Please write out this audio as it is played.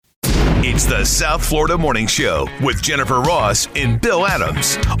It's the South Florida Morning Show with Jennifer Ross and Bill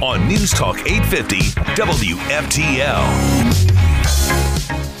Adams on News Talk 850 WFTL.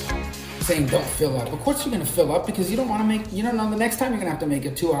 Saying don't fill up. Of course you're going to fill up because you don't want to make, you don't know the next time you're going to have to make a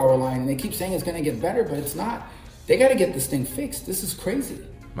 2-hour line. And they keep saying it's going to get better, but it's not. They got to get this thing fixed. This is crazy.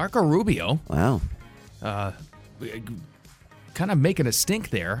 Marco Rubio. Wow. Kind of making a stink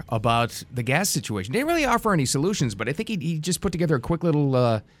there about the gas situation. They didn't really offer any solutions, but I think he just put together a quick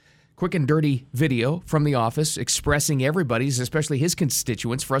little, quick and dirty video from the office expressing everybody's, especially his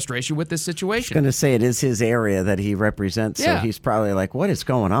constituents' frustration with this situation. I was going to say it is his area that he represents, so he's probably like, what is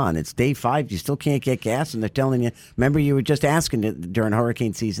going on? It's day 5, you still can't get gas, and they're telling you, remember you were just asking it during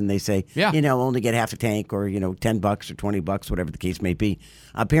hurricane season, they say, only get half a tank or, $10 or $20, whatever the case may be.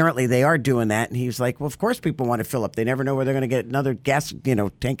 Apparently they are doing that, and he's like, well, of course people want to fill up. They never know where they're going to get another gas,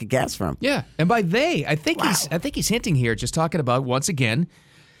 tank of gas from. Yeah, and by they, I think he's hinting here, just talking about, once again,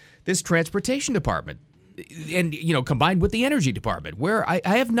 this transportation department and, combined with the energy department, where I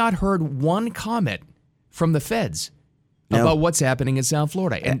have not heard one comment from the feds about what's happening in South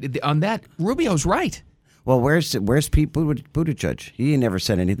Florida. And on that, Rubio's right. Well, where's Pete Buttigieg? He never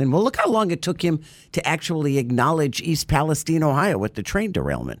said anything. Well, look how long it took him to actually acknowledge East Palestine, Ohio with the train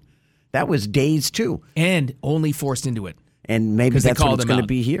derailment. That was days, too. And only forced into it. And maybe that's what it's going to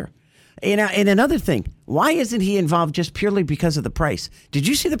be here. And another thing, why isn't he involved just purely because of the price? Did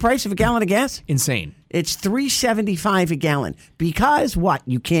you see the price of a gallon of gas? Insane. It's $3.75 a gallon. Because what?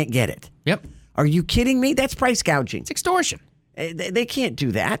 You can't get it. Yep. Are you kidding me? That's price gouging. It's extortion. They can't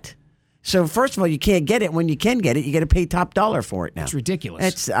do that. So first of all, you can't get it. When you can get it, you got to pay top dollar for it now. It's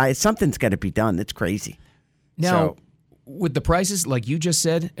ridiculous. Something's got to be done. That's crazy. Now, with the prices, like you just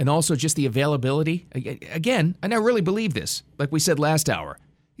said, and also just the availability, again, and I really believe this, like we said last hour,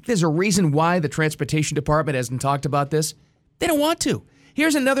 there's a reason why the transportation department hasn't talked about this. They don't want to.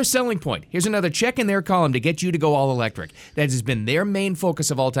 Here's another selling point. Here's another check in their column to get you to go all electric. That has been their main focus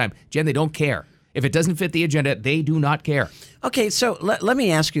of all time. Jen, they don't care. If it doesn't fit the agenda, they do not care. Okay, so let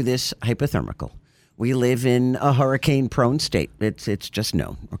me ask you this hypothetical. We live in a hurricane-prone state. It's just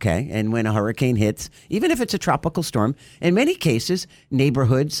known, okay? And when a hurricane hits, even if it's a tropical storm, in many cases,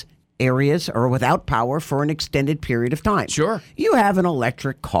 neighborhoods, areas are without power for an extended period of time. Sure. You have an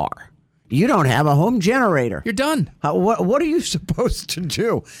electric car. You don't have a home generator. You're done. What are you supposed to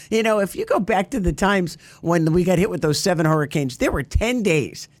do? If you go back to the times when we got hit with those 7 hurricanes, there were 10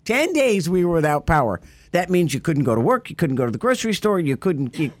 days. 10 days we were without power. That means you couldn't go to work, you couldn't go to the grocery store, you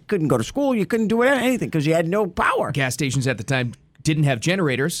couldn't go to school, you couldn't do anything because you had no power. Gas stations at the time didn't have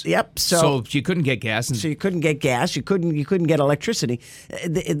generators. Yep. So you couldn't get gas. So you couldn't get gas. You couldn't get electricity.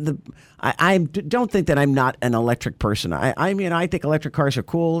 I don't think that I'm not an electric person. I mean, I think electric cars are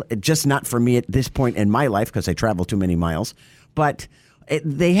cool, just not for me at this point in my life because I travel too many miles. But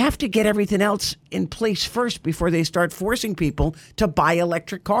they have to get everything else in place first before they start forcing people to buy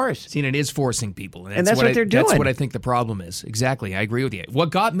electric cars. See, and it is forcing people. And that's what they're doing. That's what I think the problem is. Exactly. I agree with you. What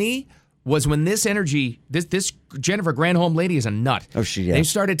got me was when this Jennifer Granholm lady is a nut. Oh, she is. They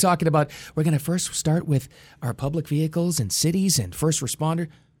started talking about, we're going to first start with our public vehicles and cities and first responder.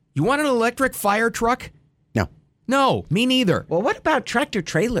 You want an electric fire truck? No. No, me neither. Well, what about tractor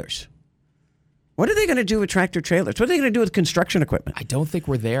trailers? What are they going to do with tractor trailers? What are they going to do with construction equipment? I don't think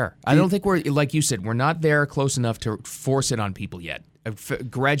we're there. I don't think we're, like you said, we're not there close enough to force it on people yet.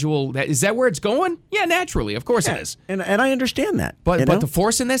 Gradual, is that where it's going? Yeah, naturally. Of course it is. And I understand that. But to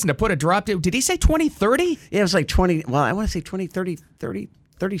force in this and to put a drop, did he say 2030? Yeah, it was like 20, well, I want to say 2030,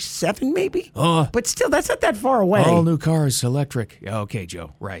 37 maybe? But still, that's not that far away. All new cars, electric. Okay,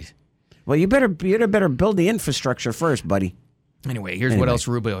 Joe, right. Well, you better build the infrastructure first, buddy. Anyway, here's what else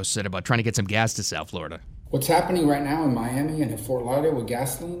Rubio said about trying to get some gas to South Florida. What's happening right now in Miami and in Fort Lauderdale with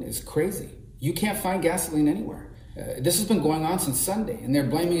gasoline is crazy. You can't find gasoline anywhere. This has been going on since Sunday, and they're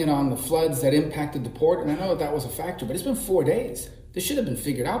blaming it on the floods that impacted the port, and I know that was a factor, but it's been 4 days. This should have been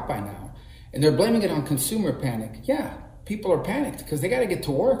figured out by now. And they're blaming it on consumer panic. Yeah, people are panicked because they got to get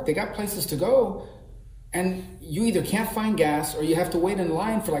to work. They got places to go, and you either can't find gas or you have to wait in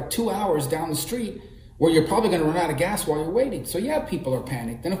line for like 2 hours down the street where you're probably going to run out of gas while you're waiting. So yeah, people are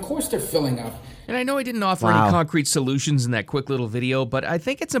panicked, and of course they're filling up. And I know he didn't offer any concrete solutions in that quick little video, but I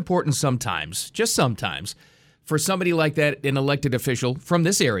think it's important sometimes, just sometimes, for somebody like that, an elected official from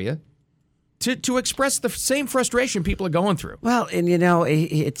this area, to express the same frustration people are going through. Well, and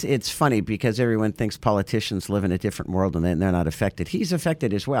it's funny because everyone thinks politicians live in a different world and they're not affected. He's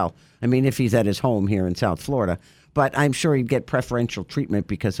affected as well. I mean, if he's at his home here in South Florida, but I'm sure he'd get preferential treatment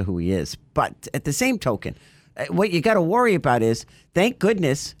because of who he is. But at the same token, what you got to worry about is, thank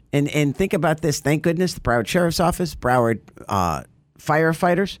goodness, and think about this, thank goodness, the Broward Sheriff's Office, Broward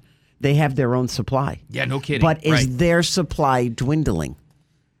firefighters, they have their own supply. Yeah, no kidding. But is their supply dwindling?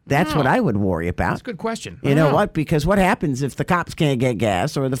 That's what I would worry about. That's a good question. You know what? Because what happens if the cops can't get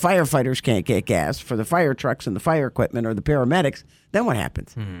gas or the firefighters can't get gas for the fire trucks and the fire equipment or the paramedics? Then what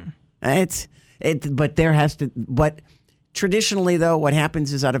happens? But traditionally, though, what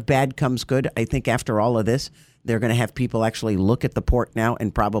happens is out of bad comes good. I think after all of this, they're going to have people actually look at the port now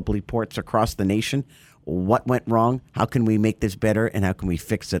and probably ports across the nation. What went wrong? How can we make this better? And how can we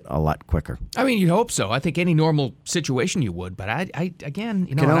fix it a lot quicker? I mean, you'd hope so. I think any normal situation you would. But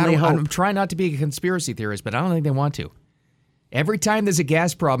I'm trying not to be a conspiracy theorist, but I don't think they want to. Every time there's a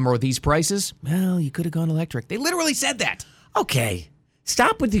gas problem or these prices, well, you could have gone electric. They literally said that. Okay.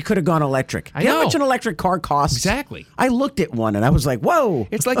 Stop with you could have gone electric. I know how know. much an electric car costs? Exactly. I looked at one and I was like, whoa.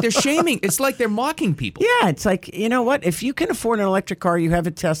 It's like they're shaming. It's like they're mocking people. Yeah, it's like, you know what? If you can afford an electric car, you have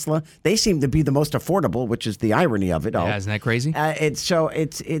a Tesla. They seem to be the most affordable, which is the irony of it all. Yeah, isn't that crazy?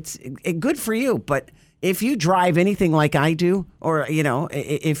 It's good for you, but if you drive anything like I do, or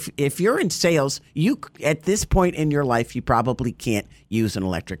if you're in sales, you at this point in your life, you probably can't use an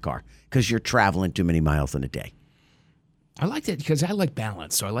electric car because you're traveling too many miles in a day. I liked it because I like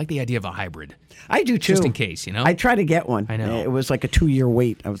balance, so I like the idea of a hybrid. I do too. Just in case, I tried to get one. I know. It was like a 2-year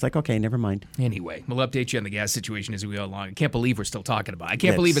wait. I was like, okay, never mind. Anyway, we'll update you on the gas situation as we go along. I can't believe we're still talking about it. I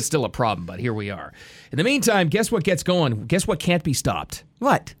can't believe it's still a problem, but here we are. In the meantime, guess what gets going? Guess what can't be stopped?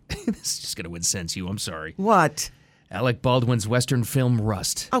 What? This is just going to incense you. I'm sorry. What? Alec Baldwin's Western film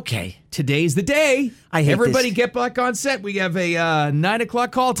Rust. Okay. Today's the day. I hate Everybody this. get back on set. We have a 9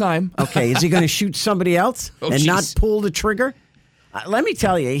 o'clock call time. Okay, is he going to shoot somebody else not pull the trigger? Let me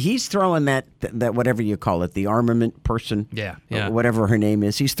tell you, he's throwing that whatever you call it, the armament person, whatever her name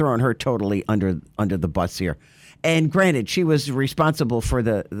is, he's throwing her totally under the bus here. And granted, she was responsible for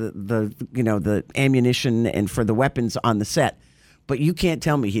the ammunition and for the weapons on the set, but you can't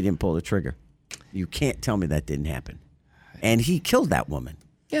tell me he didn't pull the trigger. You can't tell me that didn't happen. And he killed that woman.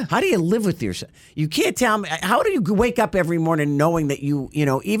 Yeah. How do you live with yourself? You can't tell me. How do you wake up every morning knowing that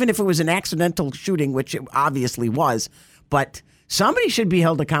even if it was an accidental shooting, which it obviously was, but somebody should be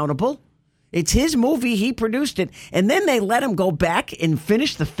held accountable. It's his movie. He produced it. And then they let him go back and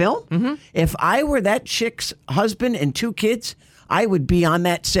finish the film? Mm-hmm. If I were that chick's husband and 2 kids, I would be on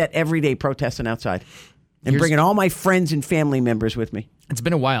that set every day protesting outside and bringing all my friends and family members with me. It's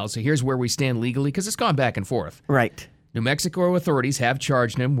been a while, so here's where we stand legally, because it's gone back and forth. Right. New Mexico authorities have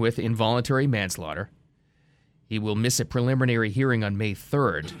charged him with involuntary manslaughter. He will miss a preliminary hearing on May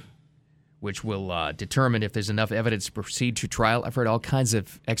 3rd. Which will determine if there's enough evidence to proceed to trial. I've heard all kinds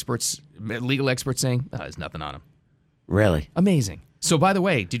of legal experts saying, there's nothing on him. Really? Amazing. So, by the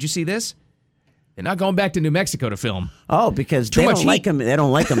way, did you see this? They're not going back to New Mexico to film. Oh, because they don't like him. They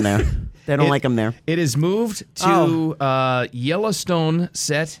don't like him there. They don't like him there. It is moved to Yellowstone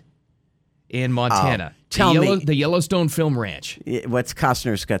set in Montana. Tell me. The Yellowstone Film Ranch. What's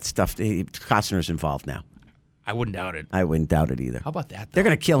Costner's got stuff. Costner's involved now. I wouldn't doubt it. I wouldn't doubt it either. How about that, though? They're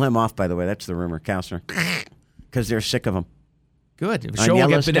going to kill him off, by the way. That's the rumor, Costner. Because they're sick of him. Good. The show will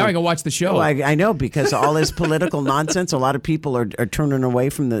get, but now I can watch the show. Well, I know, because all this political nonsense, a lot of people are turning away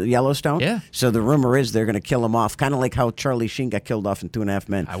from the Yellowstone. Yeah. So the rumor is they're going to kill him off, kind of like how Charlie Sheen got killed off in 2.5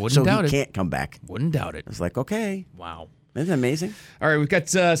 Men. I wouldn't doubt it. So he can't come back. Wouldn't doubt it. It's like, okay. Wow. Isn't that amazing? All right, we've got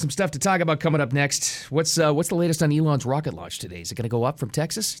some stuff to talk about coming up next. What's the latest on Elon's rocket launch today? Is it going to go up from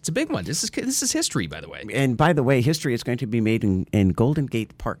Texas? It's a big one. This is history, by the way. And by the way, history is going to be made in Golden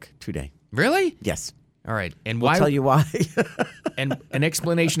Gate Park today. Really? Yes. All right. And why? I'll tell you why. And an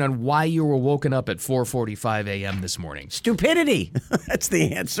explanation on why you were woken up at 4:45 a.m. this morning. Stupidity. That's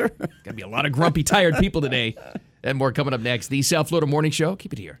the answer. Going to be a lot of grumpy, tired people today. And more coming up next. The South Florida Morning Show.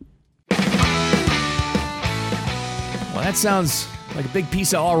 Keep it here. Well, that sounds like a big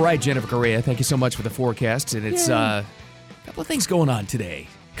piece of all right, Jennifer Correa. Thank you so much for the forecast. And it's a couple of things going on today.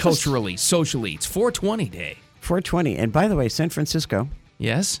 Culturally, socially. It's 420 day. 420. And by the way, San Francisco.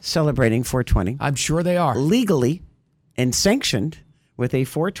 Yes. Celebrating 420. I'm sure they are. Legally and sanctioned with a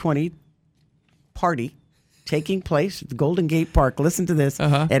 420 party taking place at the Golden Gate Park. Listen to this.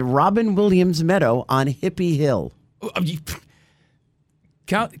 At Robin Williams Meadow on Hippie Hill.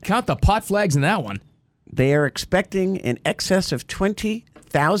 Count the pot flags in that one. They are expecting in excess of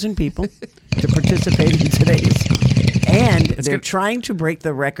 20,000 people to participate in today's. And they're trying to break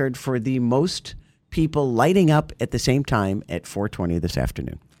the record for the most people lighting up at the same time at 420 this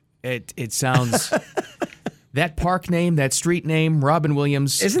afternoon. It sounds... That park name, that street name, Robin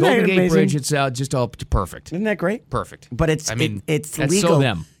Williams, Isn't Golden that Gate amazing? Bridge, it's just all perfect. Isn't that great? Perfect. But it's that's legal. So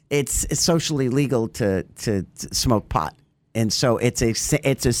them. It's socially legal to smoke pot. And so it's a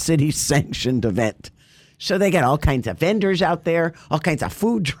city sanctioned event. So they got all kinds of vendors out there, all kinds of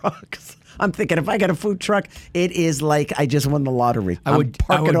food trucks. I'm thinking if I got a food truck, it is like I just won the lottery. I would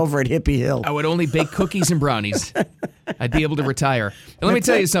park it over at Hippie Hill. I would only bake cookies and brownies. I'd be able to retire. And let me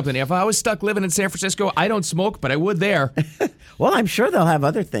tell you something. If I was stuck living in San Francisco, I don't smoke, but I would there. Well, I'm sure they'll have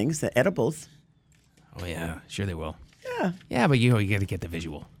other things, the edibles. Oh, yeah. Sure they will. Yeah. Yeah, but you got to get the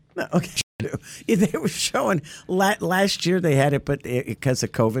visual. No, okay. They were showing last year they had it, but because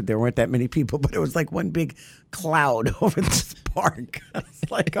of COVID, there weren't that many people. But it was like one big cloud over this park. It's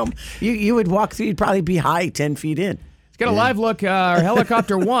like you would walk through, you'd probably be high 10 feet in. Let's get a live look. Our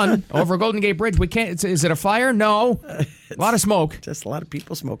helicopter one over Golden Gate Bridge. We can't. Is it a fire? No. A lot of smoke. Just a lot of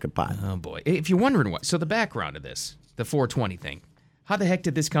people smoking pot. Oh boy! If you're wondering what, so the background of this, the 420 thing, how the heck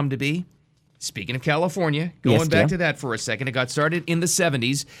did this come to be? Speaking of California, going back to that for a second, it got started in the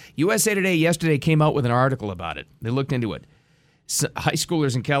 70s. USA Today yesterday came out with an article about it. They looked into it. High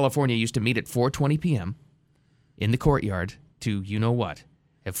schoolers in California used to meet at 4:20 p.m. in the courtyard to, you know what,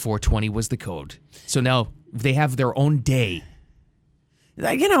 at 4:20 was the code. So now they have their own day.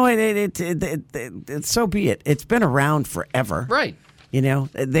 You know, so be it. It's been around forever. Right. You know,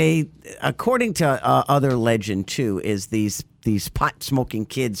 they, according to other legend, too, is these pot-smoking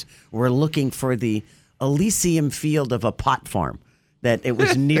kids were looking for the Elysium field of a pot farm, that it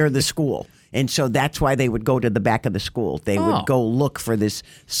was near the school. And so that's why they would go to the back of the school. They would go look for this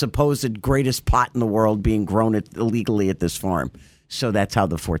supposed greatest pot in the world being grown illegally at this farm. So that's how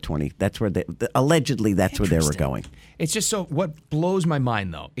the 420, that's where allegedly that's where they were going. It's just so, what blows my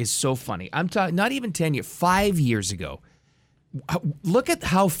mind, though, is so funny. I'm talking, not even 10 years, 5 years ago. Look at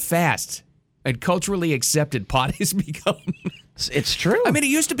how fast and culturally accepted pot has become. It's true. I mean, it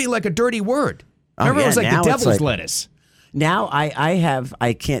used to be like a dirty word. Remember, it was like the devil's lettuce. Now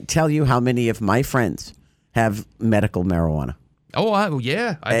I can't tell you how many of my friends have medical marijuana. Oh,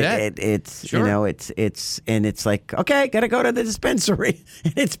 yeah, I bet. It's sure. You know, it's like, okay, got to go to the dispensary.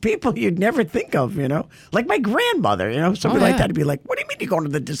 And it's people you'd never think of, you know, like my grandmother, you know, somebody like that to be like, what do you mean you're going to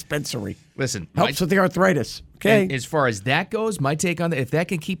the dispensary? Listen, helps with the arthritis. Okay. As far as that goes, my take on that, if that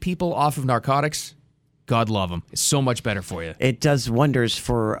can keep people off of narcotics, God love them. It's so much better for you. It does wonders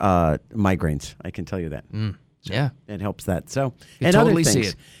for migraines. I can tell you that. Yeah, it helps that. So, and totally other things,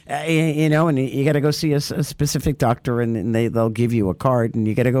 see it. You know, and you got to go see a specific doctor, and they'll give you a card, and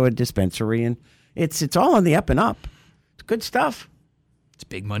you got to go to a dispensary, and it's all on the up and up. It's good stuff. It's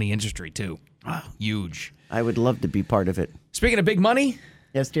big money industry too. Wow, huge. I would love to be part of it. Speaking of big money,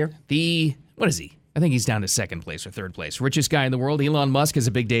 yes, dear. What is he? I think he's down to second place or third place. Richest guy in the world, Elon Musk, has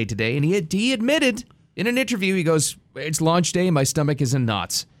a big day today, and he admitted in an interview, he goes, "It's launch day, my stomach is in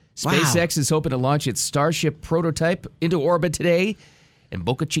knots." SpaceX is hoping to launch its Starship prototype into orbit today in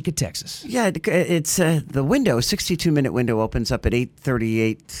Boca Chica, Texas. Yeah, it's the window, 62-minute window opens up at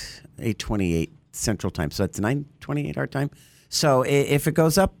 8:28 Central Time. So that's 9:28 our time. So if it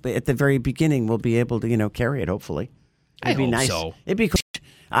goes up at the very beginning, we'll be able to, you know, carry it, hopefully. It'd be nice. So. It'd be cool.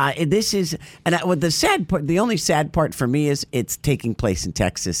 This is, and with the sad part, the only sad part for me is it's taking place in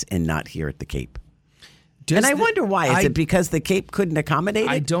Texas and not here at the Cape. And I wonder why. Is it because the Cape couldn't accommodate it?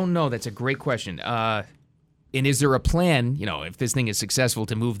 I don't know. That's a great question. And is there a plan, you know, if this thing is successful,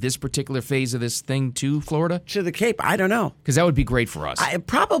 to move this particular phase of this thing to Florida? To the Cape? I don't know. Because that would be great for us.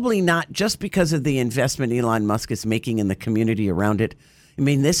 Probably not, just because of the investment Elon Musk is making in the community around it. I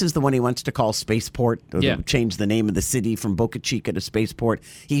mean, this is the one he wants to call Spaceport. Change the name of the city from Boca Chica to Spaceport.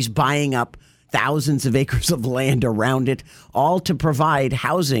 He's buying up thousands of acres of land around it, all to provide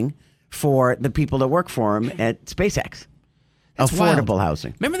housing for the people that work for him at SpaceX. That's affordable wild.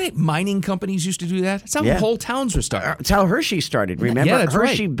 housing. Remember that mining companies used to do that? That's how whole towns were started. That's how Hershey started, remember? Yeah, that's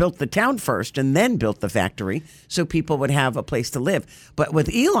Hershey built the town first and then built the factory so people would have a place to live. But with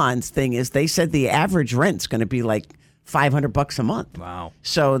Elon's thing is they said the average rent's going to be like $500 a month. Wow.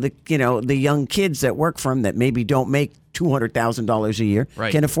 So the young kids that work for him that maybe don't make $200,000 a year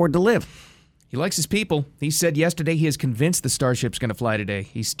can afford to live. He likes his people. He said yesterday he is convinced the Starship's going to fly today.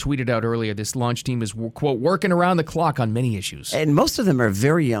 He's tweeted out earlier this launch team is, quote, working around the clock on many issues. And most of them are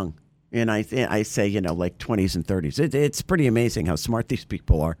very young. And I say, like 20s and 30s. It's pretty amazing how smart these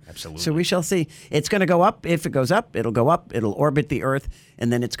people are. Absolutely. So we shall see. It's going to go up. If it goes up, it'll go up. It'll orbit the Earth. And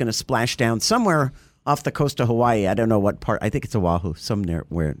then it's going to splash down somewhere off the coast of Hawaii. I don't know what part. I think it's Oahu,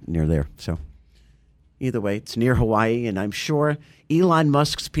 somewhere near there. So either way, it's near Hawaii. And I'm sure Elon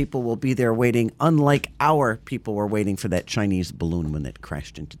Musk's people will be there waiting, unlike our people were waiting for that Chinese balloon when it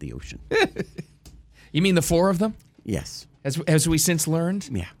crashed into the ocean. You mean the four of them? Yes. As we since learned?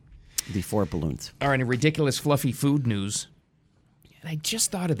 Yeah. The 4 balloons. All right, in ridiculous, fluffy food news, And I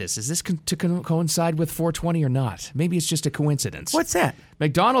just thought of this. Is this to coincide with 420 or not? Maybe it's just a coincidence. What's that?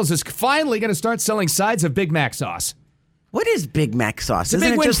 McDonald's is finally going to start selling sides of Big Mac sauce. What is Big Mac sauce? It's a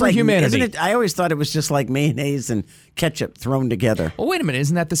big win for humanity. I always thought it was just like mayonnaise and ketchup thrown together. Well, wait a minute.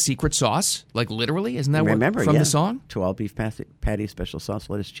 Isn't that the secret sauce? Like literally? Isn't that from the song? 2 all-beef patty, special sauce,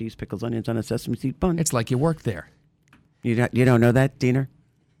 lettuce, cheese, pickles, onions on a sesame seed bun. It's like you worked there. You don't know that, Diener?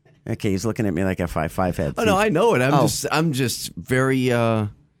 Okay, he's looking at me like a five head. Oh, no, I know it. I'm just very, I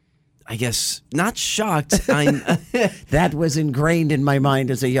guess, not shocked. That was ingrained in my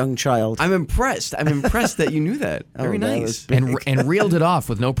mind as a young child. I'm impressed. That you knew that. Very nice. And reeled it off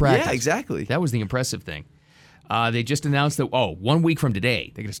with no practice. Yeah, exactly. That was the impressive thing. They just announced that, 1 week from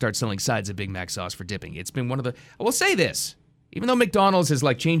today, they're going to start selling sides of Big Mac sauce for dipping. It's been one of the, I will say this, even though McDonald's is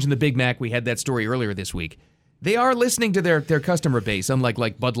like changing the Big Mac, we had that story earlier this week, they are listening to their customer base, unlike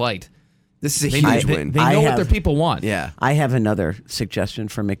like Bud Light. This is a huge win. They know what their people want. Yeah. I have another suggestion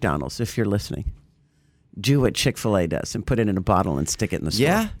for McDonald's, if you're listening. Do what Chick-fil-A does and put it in a bottle and stick it in the store.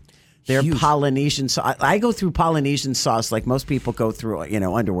 Yeah. They're Polynesian sauce. I go through Polynesian sauce like most people go through,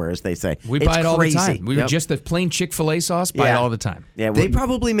 underwear, as they say. We buy it all the time. We just the plain Chick-fil-A sauce, buy it all the time. Yeah, they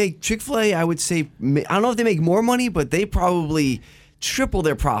probably make Chick-fil-A, I would say, I don't know if they make more money, but they probably triple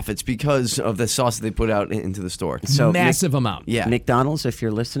their profits because of the sauce that they put out into the store. So massive amount. Yeah. McDonald's, if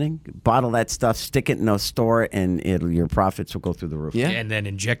you're listening, bottle that stuff, stick it in a store, and your profits will go through the roof. Yeah. And then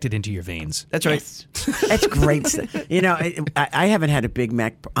inject it into your veins. That's right. Yes. That's great. I haven't had a Big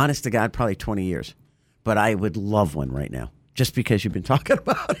Mac, honest to God, probably 20 years. But I would love one right now. Just because you've been talking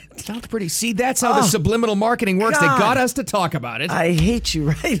about it. Sounds pretty. See, that's how the subliminal marketing works. God. They got us to talk about it. I hate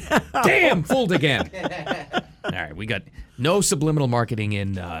you right now. Damn, fooled again. All right, we got no subliminal marketing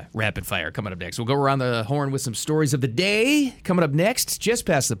in Rapid Fire coming up next. We'll go around the horn with some stories of the day. Coming up next, just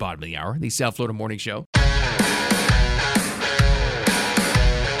past the bottom of the hour, the South Florida Morning Show.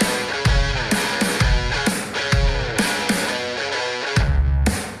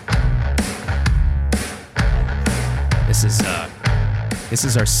 This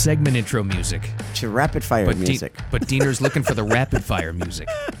is our segment intro music. To Rapid Fire music. But Diener's looking for the Rapid Fire music.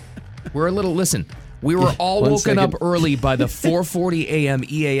 Listen, we were all woken up early by the 4:40 a.m.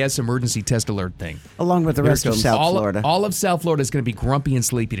 EAS emergency test alert thing. Along with the rest of South Florida. All of South Florida is going to be grumpy and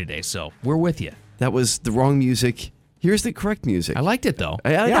sleepy today, so we're with you. That was the wrong music. Here's the correct music. I liked it, though.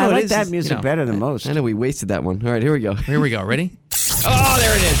 I like that music better than most. I know we wasted that one. All right, here we go. Here we go. Ready? Oh,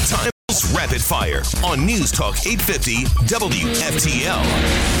 there it is. Time Rapid Fire on News Talk 850 WFTL.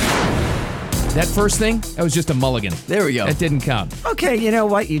 That first thing, that was just a mulligan. There we go. That didn't count. Okay, you know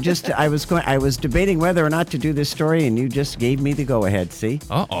what? I was debating whether or not to do this story, and you just gave me the go-ahead. See?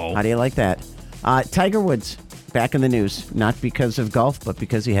 Uh-oh. How do you like that? Tiger Woods back in the news, not because of golf, but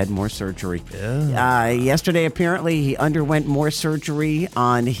because he had more surgery. Yesterday, apparently, he underwent more surgery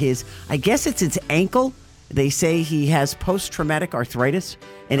on his, I guess it's his ankle. They say he has post-traumatic arthritis,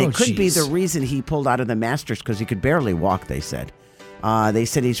 and it could be the reason he pulled out of the Masters, because he could barely walk, they said. They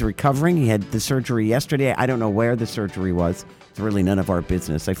said he's recovering. He had the surgery yesterday. I don't know where the surgery was. It's really none of our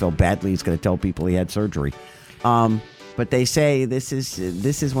business. I feel badly he's going to tell people he had surgery. But they say this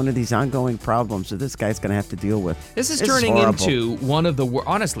is one of these ongoing problems that this guy's going to have to deal with. This is turning into one of the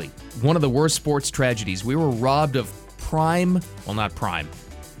worst sports tragedies. We were robbed of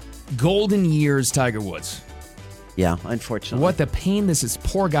golden years Tiger Woods. Yeah, unfortunately. What the pain this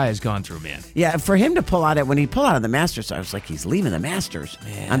poor guy has gone through, man. Yeah, for him to pull out when he pulled out of the Masters, I was like, he's leaving the Masters.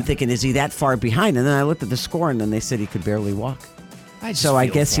 Man. I'm thinking, is he that far behind? And then I looked at the score, and then they said he could barely walk. I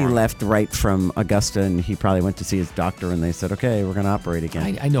guess he left right from Augusta, and he probably went to see his doctor, and they said, okay, we're going to operate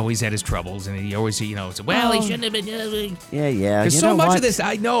again. I know he's had his troubles, and he always, he shouldn't have been. Yeah. Because so much of this,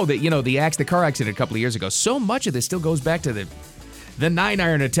 I know that, the car accident a couple of years ago, so much of this still goes back to the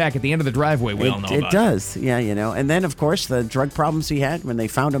 9-iron attack at the end of the driveway we all know about. It does, yeah, And then, of course, the drug problems he had when they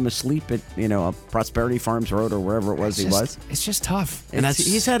found him asleep at, a Prosperity Farms Road or wherever it was he was. It's just tough. And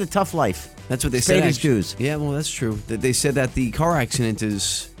he's had a tough life. That's what they said. His dues. Yeah, well, that's true. They said that the car accident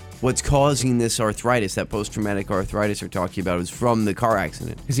is what's causing this arthritis, that post-traumatic arthritis they're talking about, is from the car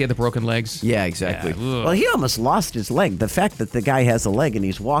accident. Because he had the broken legs? Yeah, exactly. Yeah. Well, he almost lost his leg. The fact that the guy has a leg and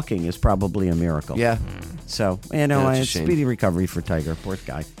he's walking is probably a miracle. Yeah. So, speedy recovery for Tiger. Poor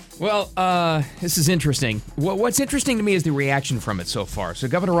guy. Well, this is interesting. What's interesting to me is the reaction from it so far. So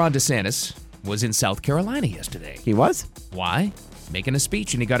Governor Ron DeSantis was in South Carolina yesterday. He was? Why? Making a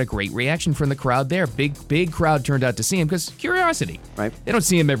speech, and he got a great reaction from the crowd there. Big crowd turned out to see him because curiosity. Right. They don't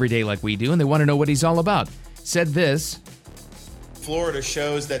see him every day like we do, and they want to know what he's all about. Said this. Florida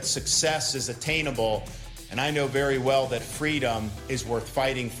shows that success is attainable, and I know very well that freedom is worth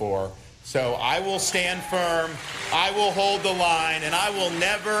fighting for. So I will stand firm, I will hold the line, and I will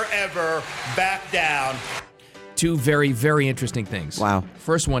never, ever back down. Two very, very interesting things. Wow.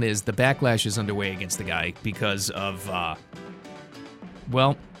 First one is the backlash is underway against the guy because of,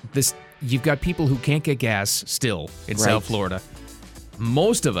 you've got people who can't get gas still in South Florida.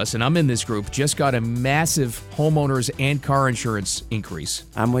 Most of us, and I'm in this group, just got a massive homeowners and car insurance increase.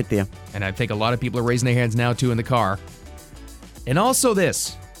 I'm with you. And I think a lot of people are raising their hands now, too, in the car. And also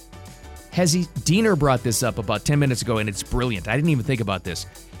this. Diener brought this up about 10 minutes ago, and it's brilliant. I didn't even think about this.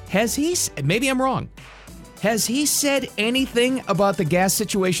 Maybe I'm wrong. Has he said anything about the gas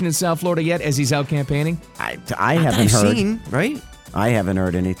situation in South Florida yet as he's out campaigning? I haven't heard. Seen, right? I haven't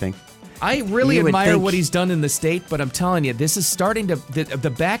heard anything. I really admire what he's done in the state, but I'm telling you, this is starting to... The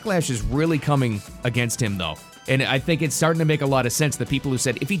backlash is really coming against him, though. And I think it's starting to make a lot of sense, the people who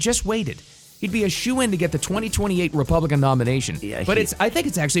said, if he just waited... He'd be a shoo-in to get the 2028 Republican nomination. Yeah, but I think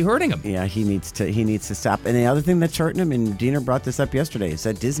it's actually hurting him. Yeah, he needs to stop. And the other thing that's hurting him, and Diener brought this up yesterday, is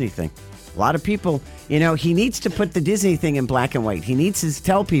that Disney thing. A lot of people, he needs to put the Disney thing in black and white. He needs to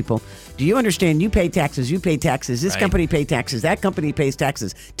tell people, do you understand? You pay taxes. This company pays taxes. That company pays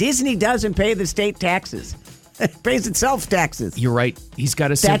taxes. Disney doesn't pay the state taxes. It pays itself taxes. You're right. He's got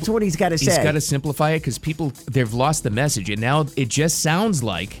to. That's what he's got to say. He's got to simplify it because people they've lost the message, and now it just sounds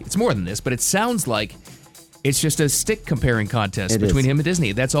like it's more than this, but it sounds like it's just a stick comparing contest between him and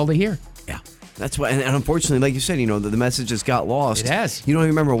Disney. That's all they hear. Yeah, that's why. And unfortunately, like you said, the message just got lost. It has. You don't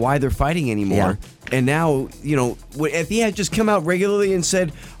even remember why they're fighting anymore. Yeah. And now, if he had just come out regularly and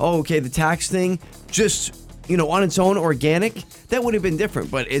said, "Oh, okay, the tax thing, just." On its own, organic, that would have been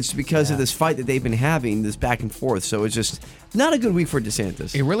different. But it's because of this fight that they've been having, this back and forth. So it's just not a good week for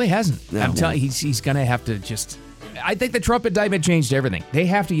DeSantis. It really hasn't. No. I'm telling you, he's going to have to just... I think the Trump indictment changed everything. They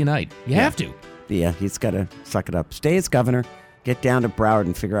have to unite. You have to. Yeah, he's got to suck it up. Stay as governor. Get down to Broward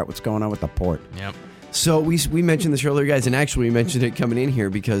and figure out what's going on with the port. Yep. So we mentioned this earlier, guys, and actually we mentioned it coming in here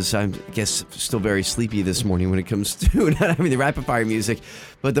because I'm, I guess, still very sleepy this morning when it comes to not having the rapid fire music.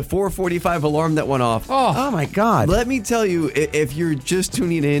 But the 4:45 alarm that went off. Oh my God. Let me tell you, if you're just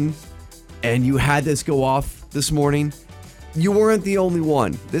tuning in and you had this go off this morning, you weren't the only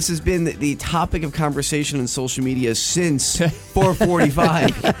one. This has been the topic of conversation on social media since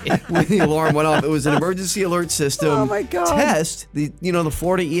 4:45 when the alarm went off. It was an emergency alert system Oh my God. test. The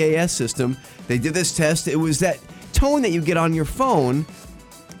Florida EAS system. They did this test. It was that tone that you get on your phone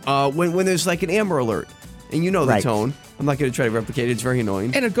when there's like an Amber Alert, and the Right. tone. I'm not going to try to replicate it. It's very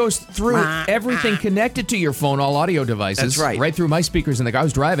annoying. And it goes through everything connected to your phone, all audio devices. That's right. Right through my speakers in the car. I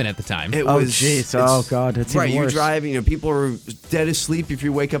was driving at the time. It Oh, was jeez. Oh, God. That's right. even worse. You drive. People are dead asleep if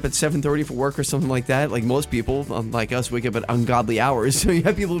you wake up at 7:30 for work or something like that. Like most people, like us, wake up at ungodly hours. So you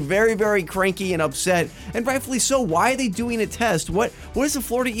have people very, very cranky and upset, and rightfully so. Why are they doing a test? What is the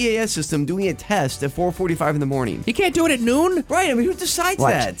Florida EAS system doing a test at 4:45 in the morning? You can't do it at noon? Right. I mean, who decides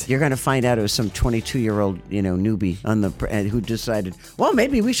Watch. that? You're going to find out it was some 22-year-old, newbie on who decided, well,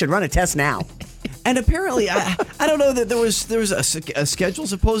 maybe we should run a test now. And apparently, I don't know that there was a schedule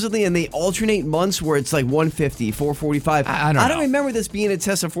supposedly, and they alternate months where it's like 1:50, 4:45. I don't know. remember this being a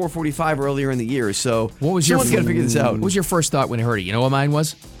test at 4:45 earlier in the year. So What was someone's got to figure this out. What was your first thought when you heard it? You know what mine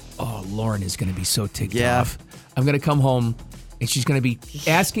was? Oh, Lauren is going to be so ticked off. I'm going to come home, and she's going to be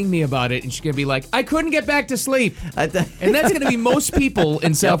asking me about it, and she's going to be like, I couldn't get back to sleep. And that's going to be most people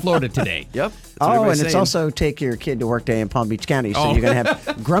in South Florida today. Yep. Oh, and it's also take your kid to work day in Palm Beach County, so you're going to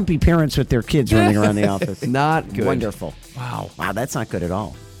have grumpy parents with their kids running around the office. Not good. Wonderful. Wow. Wow, that's not good at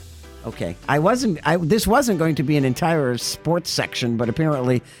all. Okay. This wasn't going to be an entire sports section, but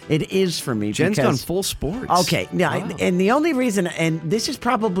apparently it is for me. Jen's gone full sports. Okay. Yeah. Wow. And the only reason, and this is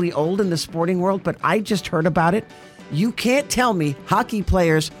probably old in the sporting world, but I just heard about it. You can't tell me hockey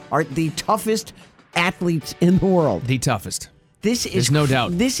players are the toughest athletes in the world. The toughest. There's no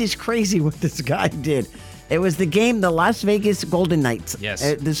doubt. This is crazy what this guy did. It was the game, the Las Vegas Golden Knights. Yes.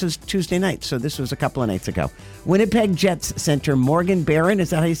 This was Tuesday night, so this was a couple of nights ago. Winnipeg Jets center Morgan Barron, is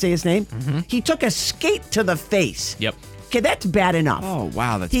that how you say his name? Mm-hmm. He took a skate to the face. Yep. Okay, that's bad enough. Oh,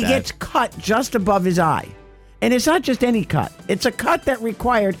 wow, that's He bad. gets cut just above his eye. And it's not just any cut. It's a cut that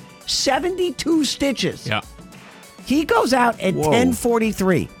required 72 stitches. Yeah. He goes out at Whoa.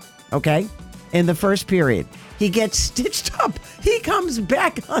 10:43, okay, in the first period. He gets stitched up. He comes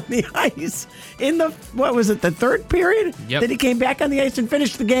back on the ice in the the third period? Yep. That he came back on the ice and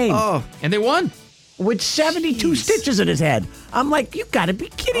finished the game. Oh, And they won. With 72 stitches in his head. I'm like, you got to be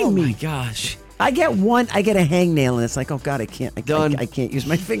kidding me. my gosh. I get a hangnail, and it's like, oh, God, I can't use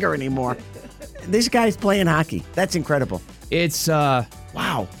my finger anymore. This guy's playing hockey. That's incredible. It's,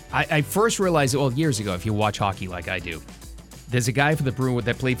 Wow. I first realized, years ago, if you watch hockey like I do, There's a guy for the Bruins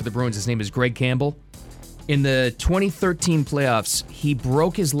that played for the Bruins. His name is Greg Campbell. In the 2013 playoffs, he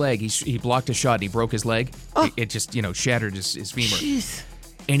broke his leg. He blocked a shot and he broke his leg. It just, shattered his femur. Jeez.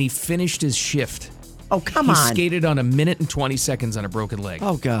 And he finished his shift. Oh, come on. He skated on 1 minute and 20 seconds on a broken leg.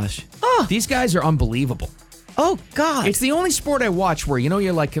 Oh, gosh. These guys are unbelievable. Oh, God. It's the only sport I watch where,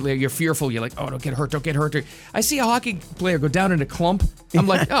 you're fearful. You're like, oh, don't get hurt. I see a hockey player go down in a clump. I'm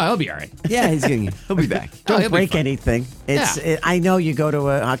like, oh, he'll be all right. Yeah, he'll be back. Don't break anything. I know you go to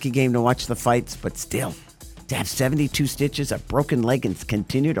a hockey game to watch the fights, but still, to have 72 stitches, a broken leg, and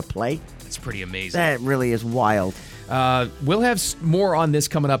continue to play? It's pretty amazing. That really is wild. We'll have more on this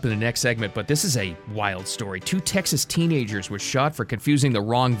coming up in the next segment, but this is a wild story. 2 Texas teenagers were shot for confusing the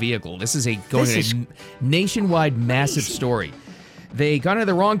wrong vehicle. This is a nationwide massive story. They got into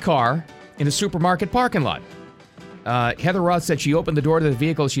the wrong car in a supermarket parking lot. Heather Roth said she opened the door to the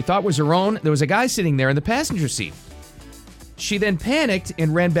vehicle she thought was her own. There was a guy sitting there in the passenger seat. She then panicked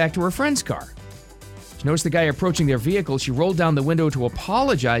and ran back to her friend's car. She noticed the guy approaching their vehicle. She rolled down the window to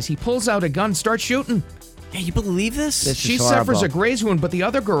apologize. He pulls out a gun, starts shooting. Yeah, you believe this? She suffers a graze wound, but the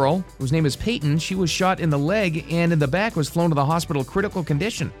other girl, whose name is Peyton, she was shot in the leg and in the back, was flown to the hospital, critical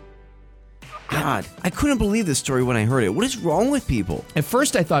condition. God, I couldn't believe this story when I heard it. What is wrong with people? At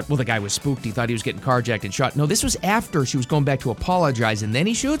first, I thought, well, the guy was spooked. He thought he was getting carjacked and shot. No, this was after she was going back to apologize, and then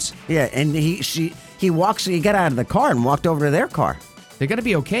he shoots? Yeah, and he got out of the car and walked over to their car. They're going to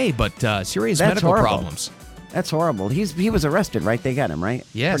be okay, but serious medical problems. That's horrible. He was arrested, right? They got him, right?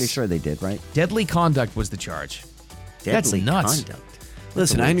 Yes. Pretty sure they did, right? Deadly conduct was the charge. Deadly That's nuts. Conduct.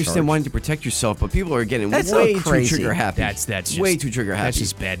 Listen, I understand wanting to protect yourself, but people are getting way too trigger happy. That's just way too trigger happy. That's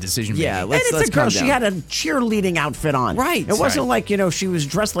just bad decision making. Yeah, And it's a girl. She had a cheerleading outfit on. Right. It wasn't like, she was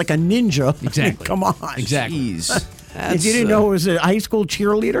dressed like a ninja. Exactly. Come on. Exactly. Jeez. If you didn't know it was a high school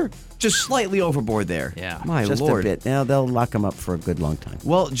cheerleader? Just slightly overboard there. Yeah. My Just Lord. a bit. Now they'll lock him up for a good long time.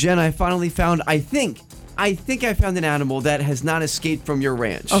 Well, Jen, I finally found, I think I found an animal that has not escaped from your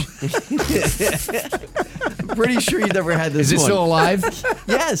ranch. Oh. I'm pretty sure you never had this Is it one. still alive?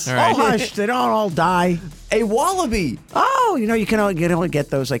 Yes. All right. Oh, hush. They don't all die. A wallaby. Oh, you can only get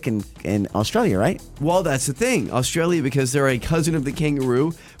those like in Australia, right? Well, that's the thing. Australia, because they're a cousin of the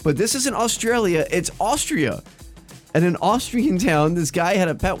kangaroo. But this isn't Australia. It's Austria. At an Austrian town, this guy had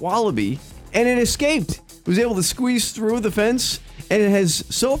a pet wallaby, and it escaped. It was able to squeeze through the fence, and it has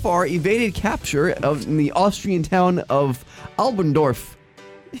so far evaded capture in the Austrian town of Albendorf.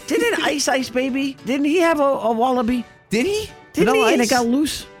 Didn't Ice Baby, didn't he have a wallaby? Did he? Didn't he? And it got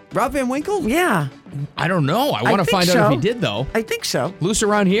loose? Rob Van Winkle? Yeah. I don't know. I want to find out if he did, though. I think so. Loose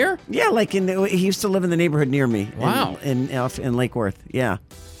around here? Yeah, like he used to live in the neighborhood near me. Wow. In Lake Worth. Yeah.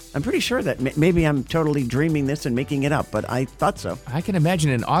 I'm pretty sure that maybe I'm totally dreaming this and making it up, but I thought so. I can imagine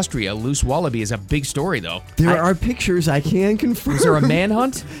in Austria, a loose wallaby is a big story, though. There are pictures I can confirm. Was there a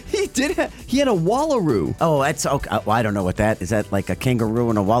manhunt? He had a wallaroo. Oh, that's okay. Well, I don't know what that is. That like a kangaroo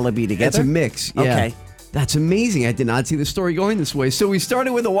and a wallaby together? It's a mix. Yeah. Okay. That's amazing. I did not see the story going this way. So we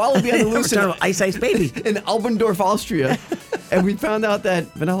started with a wallaby on the loose in Ice Baby in Albendorf, Austria, and we found out that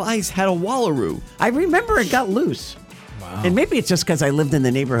Vanilla Ice had a wallaroo. I remember it got loose. Wow. And maybe it's just because I lived in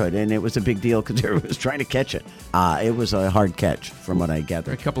the neighborhood and it was a big deal because everyone was trying to catch it. It was a hard catch, from what I There are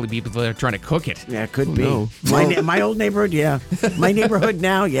gathered. a couple of people that are trying to cook it. Yeah, it could be. no. My old neighborhood, yeah. My neighborhood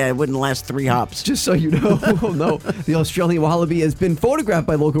now, yeah, it wouldn't last 3 hops. Just so you know, the Australian wallaby has been photographed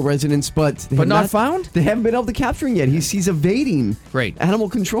by local residents, but not found? They haven't been able to capture him yet. He's evading Great. animal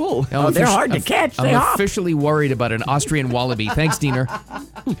control. Oh, they're hard to catch. They I'm hop. officially worried about an Austrian wallaby. Thanks, Diener.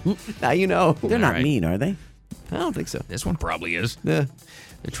 Now you know. They're not right. mean, are they? I don't think so. This one probably is. Yeah.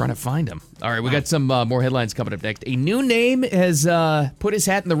 They're trying to find him. All right, we got some more headlines coming up next. A new name has put his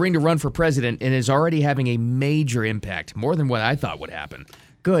hat in the ring to run for president and is already having a major impact, more than what I thought would happen.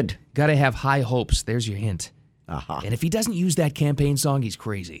 Good. Got to have high hopes. There's your hint. Uh-huh. And if he doesn't use that campaign song, he's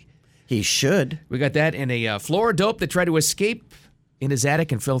crazy. He should. We got that and a Florida dope that tried to escape in his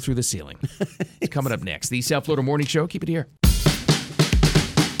attic and fell through the ceiling. It's coming up next. The South Florida Morning Show. Keep it here.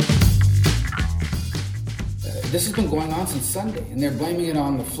 This has been going on since Sunday, and they're blaming it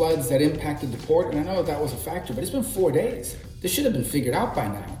on the floods that impacted the port, and I know that was a factor, but it's been 4 days. This should have been figured out by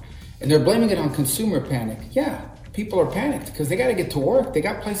now. And they're blaming it on consumer panic. Yeah, people are panicked because they got to get to work. They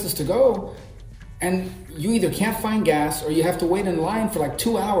got places to go, and you either can't find gas or you have to wait in line for like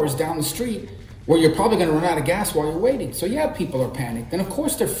 2 hours down the street where you're probably going to run out of gas while you're waiting. So yeah, people are panicked, and of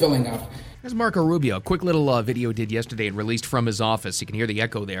course they're filling up. There's Marco Rubio. A quick little video he did yesterday and released from his office. You can hear the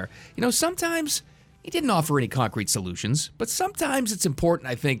echo there. You know, sometimes he didn't offer any concrete solutions, but sometimes it's important,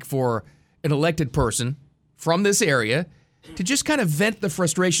 I think, for an elected person from this area to just kind of vent the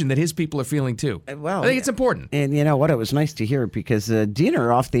frustration that his people are feeling too. Well, I think it's important. And you know what? It was nice to hear because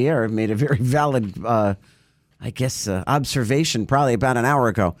Diener off the air made a very valid, observation probably about an hour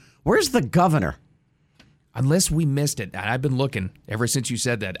ago. Where's the governor? Unless we missed it, and I've been looking ever since you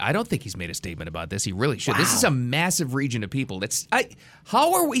said that. I don't think he's made a statement about this. He really should. Wow. This is a massive region of people.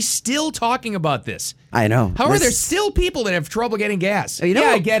 How are we still talking about this? I know. How are there still people that have trouble getting gas? You know,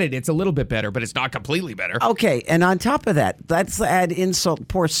 I get it. It's a little bit better, but it's not completely better. Okay, and on top of that, let's add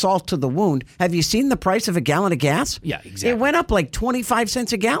pour salt to the wound. Have you seen the price of a gallon of gas? Yeah, exactly. It went up like 25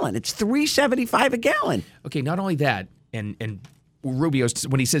 cents a gallon. It's $3.75 a gallon. Okay, not only that, and Rubio,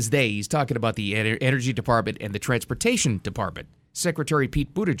 when he says they, he's talking about the Energy Department and the Transportation Department. Secretary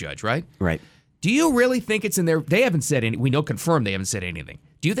Pete Buttigieg, right? Right. Do you really think it's in their... They haven't said any... We know confirmed they haven't said anything.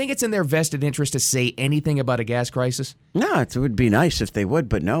 Do you think it's in their vested interest to say anything about a gas crisis? No, it would be nice if they would,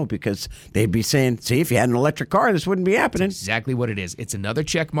 but no, because they'd be saying, see, if you had an electric car, this wouldn't be happening. That's exactly what it is. It's another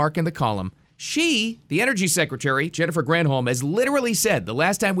check mark in the column. She, the Energy Secretary, Jennifer Granholm, has literally said, the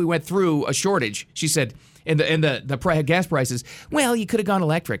last time we went through a shortage, she said... In the gas prices, well, you could have gone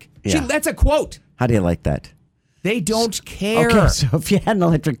electric. Yeah. That's a quote. How do you like that? They don't care. Okay, so if you had an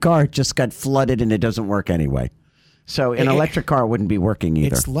electric car, it just got flooded and it doesn't work anyway. So an electric car wouldn't be working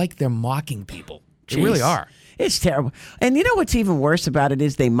either. It's like they're mocking people. Jeez. They really are. It's terrible. And you know what's even worse about it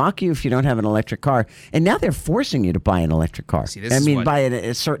is they mock you if you don't have an electric car. And now they're forcing you to buy an electric car. See, by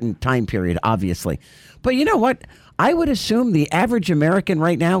a certain time period, obviously. But you know what? I would assume the average American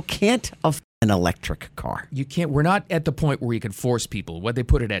right now can't afford an electric car. You can't. We're not at the point where you can force people. What they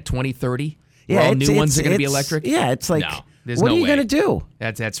put it at 2030? Yeah, all new ones are going to be electric. Yeah, it's like, no, what are you going to do?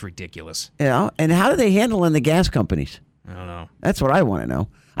 That's ridiculous. You know, and how do they handle in the gas companies? I don't know. That's what I want to know.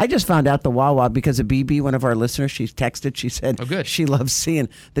 I just found out the Wawa because of BB, one of our listeners. She's texted. She said she loves seeing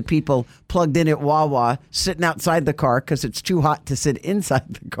the people plugged in at Wawa sitting outside the car because it's too hot to sit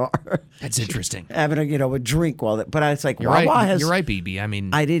inside the car. That's interesting. Having a drink while but I was like, You're Wawa right. has. You're right, BB. I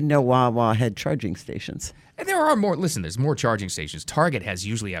mean, I didn't know Wawa had charging stations. And there are more. Listen, there's more charging stations. Target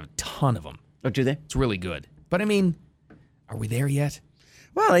usually have a ton of them. Oh, do they? It's really good. But I mean, are we there yet?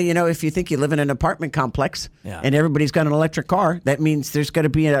 Well, if you think you live in an apartment complex and everybody's got an electric car, that means there's got to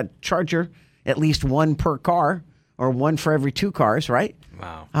be a charger, at least one per car or one for every two cars, right?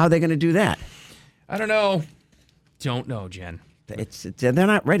 Wow. How are they going to do that? I don't know. Don't know, Jen. They're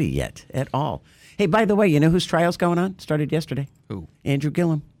not ready yet at all. Hey, by the way, you know whose trial's going on? Started yesterday. Who? Andrew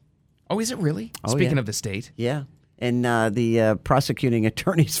Gillum. Oh, is it really? Oh, Speaking of the state. Yeah. And the prosecuting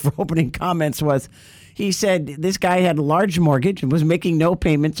attorney's for opening comments was... He said this guy had a large mortgage and was making no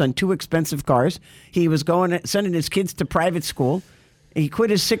payments on two expensive cars. He was sending his kids to private school. He quit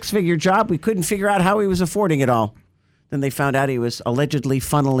his six-figure job. We couldn't figure out how he was affording it all. Then they found out he was allegedly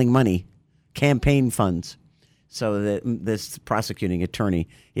funneling money, campaign funds. So this prosecuting attorney,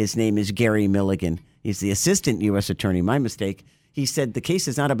 his name is Gary Milligan. He's the assistant U.S. attorney. My mistake. He said the case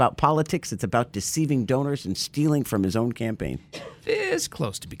is not about politics. It's about deceiving donors and stealing from his own campaign. This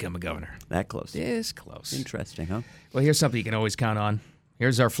close to become a governor. That close. This close. Interesting, huh? Well, here's something you can always count on.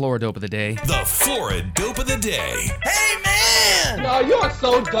 Here's our Florida Dope of the Day. The Florida Dope of the Day. Hey, man! No, you're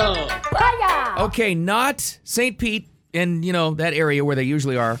so dumb. Okay, not St. Pete and, that area where they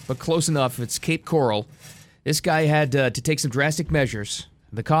usually are, but close enough. It's Cape Coral. This guy had to take some drastic measures.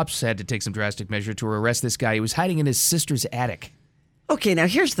 The cops had to take some drastic measures to arrest this guy. He was hiding in his sister's attic. Okay, now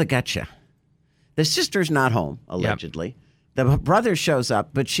here's the gotcha. The sister's not home, allegedly. Yep. The brother shows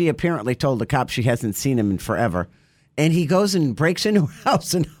up, but she apparently told the cops she hasn't seen him in forever. And he goes and breaks into her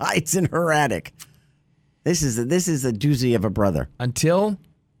house and hides in her attic. This is a doozy of a brother. Until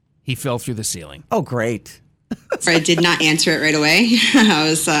he fell through the ceiling. Oh, great. I did not answer it right away. I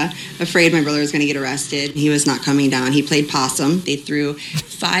was afraid my brother was going to get arrested. He was not coming down. He played possum. They threw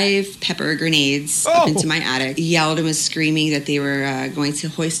 5 pepper grenades up into my attic. Yelled and was screaming that they were going to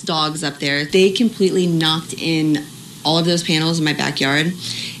hoist dogs up there. They completely knocked in all of those panels in my backyard,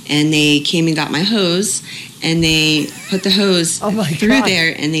 and they came and got my hose, and they put the hose through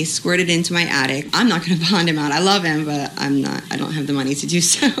there, and they squirted into my attic. I'm not going to bond him out. I love him, but I don't have the money to do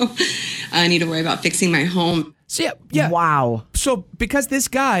so. I need to worry about fixing my home. So, yeah. Wow. So because this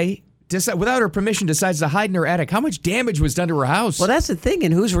guy, without her permission, decides to hide in her attic, how much damage was done to her house? Well, that's the thing,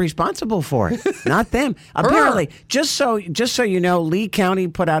 and who's responsible for it? Not them. Apparently, just so you know, Lee County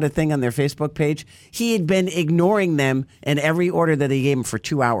put out a thing on their Facebook page. He had been ignoring them in every order that they gave him for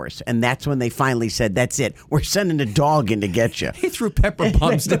 2 hours, and that's when they finally said, "That's it. We're sending a dog in to get you." He threw pepper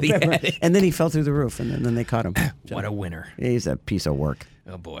bombs to the attic, and then he fell through the roof, and then they caught him. What a winner! He's a piece of work.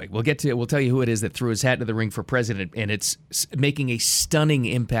 Oh boy, we'll tell you who it is that threw his hat into the ring for president, and it's making a stunning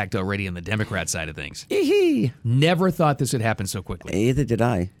impact already on the Democrat side of things. Never thought this would happen so quickly. Either did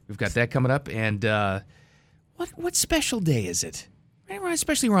I. We've got that coming up, and what special day is it?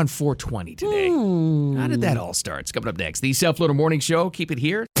 Especially around 420 today. How did that all start? It's coming up next. The South Florida Morning Show. Keep it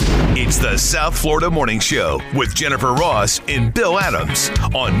here. It's the South Florida Morning Show with Jennifer Ross and Bill Adams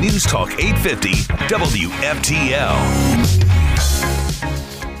on News Talk 850 WFTL.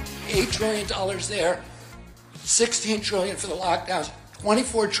 $8 trillion there, $16 trillion for the lockdowns,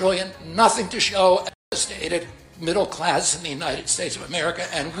 $24 trillion, nothing to show. Devastated middle class in the United States of America,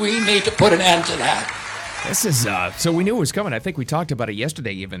 and we need to put an end to that. This is, so we knew it was coming. I think we talked about it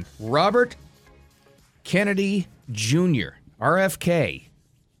yesterday even. Robert Kennedy Jr., RFK,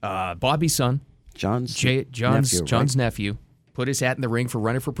 Bobby's son, John's nephew, put his hat in the ring for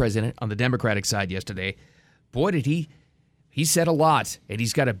running for president on the Democratic side yesterday. Boy, did he said a lot, and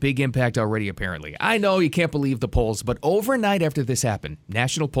he's got a big impact already, apparently. I know you can't believe the polls, but overnight after this happened,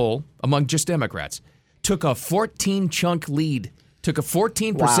 national poll among just Democrats took a 14-chunk lead, took a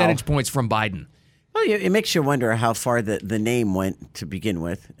 14 percentage points from Biden. Well, it makes you wonder how far the name went to begin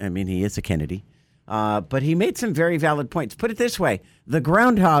with. I mean, he is a Kennedy. But he made some very valid points. Put it this way. The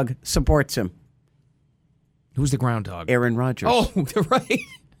groundhog supports him. Who's the groundhog? Aaron Rodgers. Oh, right.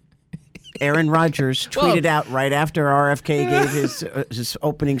 Aaron Rodgers tweeted out right after RFK gave his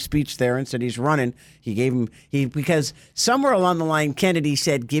opening speech there and said he's running. Because somewhere along the line, Kennedy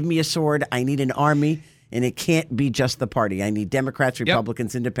said, give me a sword. I need an army. And it can't be just the party. I need Democrats,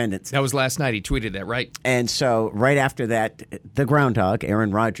 Republicans, Independents. That was last night. He tweeted that, right? And so right after that, the groundhog,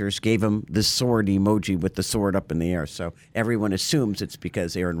 Aaron Rodgers, gave him the sword emoji with the sword up in the air. So everyone assumes it's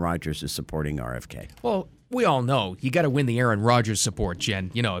because Aaron Rodgers is supporting RFK. Well, we all know you got to win the Aaron Rodgers support, Jen.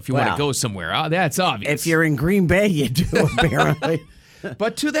 You know, if you want to go somewhere. That's obvious. If you're in Green Bay, you do, apparently.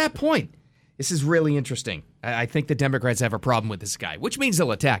 But to that point, this is really interesting. I think the Democrats have a problem with this guy, which means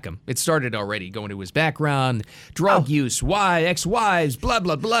they'll attack him. It started already, going to his background, drug use, ex-wives, blah,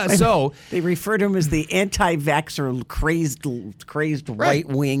 blah, blah. So they refer to him as the anti-vaxxer, crazed right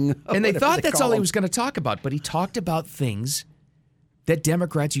wing. And they thought that's all he was going to talk about. But he talked about things that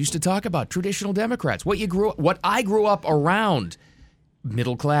Democrats used to talk about, traditional Democrats, what I grew up around,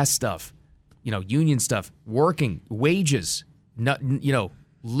 middle class stuff, union stuff, working, wages,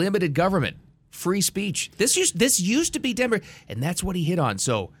 limited government. Free speech. This used to be Democrat, and that's what he hit on.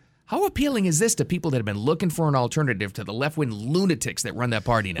 So how appealing is this to people that have been looking for an alternative to the left-wing lunatics that run that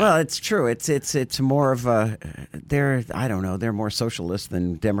party now? Well, it's true. It's more of they're more socialist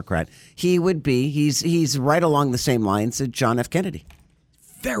than Democrat. He's right along the same lines as John F. Kennedy.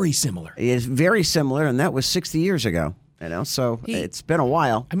 Very similar. He is very similar, and that was 60 years ago. So it's been a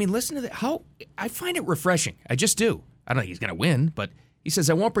while. I mean, listen to that. How I find it refreshing. I just do. I don't think he's going to win, but he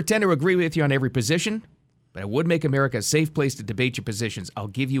says, I won't pretend to agree with you on every position, but I would make America a safe place to debate your positions. I'll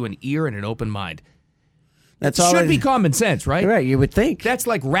give you an ear and an open mind. That should be common sense, right? Right, you would think. That's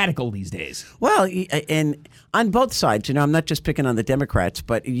like radical these days. Well, and on both sides, I'm not just picking on the Democrats,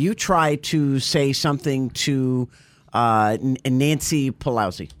 but you try to say something to Nancy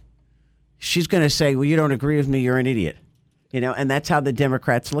Pelosi. She's going to say, well, you don't agree with me, you're an idiot. And that's how the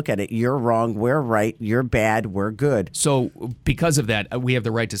Democrats look at it. You're wrong, we're right, you're bad, we're good. So because of that, we have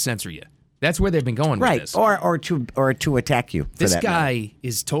the right to censor you. That's where they've been going with this. Or to attack you. This guy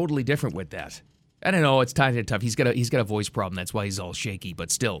is totally different with that. I don't know, it's kind of tough. He's got a voice problem, that's why he's all shaky, but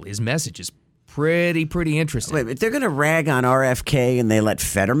still, his message is pretty interesting. Wait, they're going to rag on RFK and they let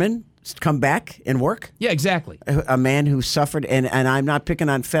Fetterman come back and work? Yeah, exactly. A man who suffered, and I'm not picking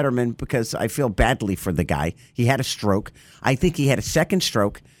on Fetterman because I feel badly for the guy. He had a stroke. I think he had a second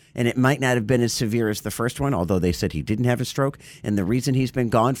stroke, and it might not have been as severe as the first one, although they said he didn't have a stroke. And the reason he's been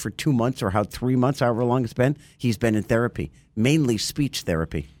gone for 2 months or 3 months, however long it's been, he's been in therapy, mainly speech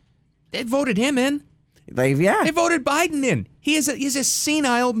therapy. They voted him in. They voted Biden in. He's a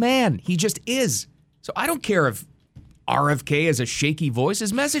senile man. He just is. So I don't care if RFK has a shaky voice.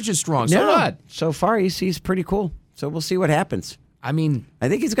 His message is strong. So what? So far, he's pretty cool. So we'll see what happens. I mean, I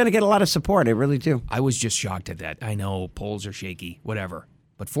think he's going to get a lot of support. I really do. I was just shocked at that. I know polls are shaky, whatever.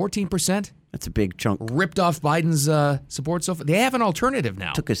 But 14%? That's a big chunk. Ripped off Biden's support so far. They have an alternative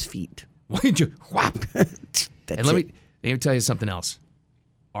now. Took his feet. And let me tell you something else.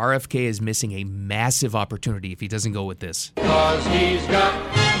 RFK is missing a massive opportunity if he doesn't go with this. 'Cause he's got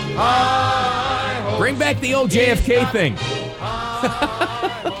high hopes. Bring back the old JFK thing.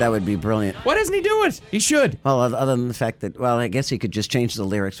 That would be brilliant. Why doesn't he do it? He should. Well, other than the fact that, I guess he could just change the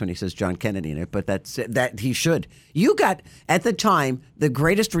lyrics when he says John Kennedy in it, but that he should. You got, at the time, the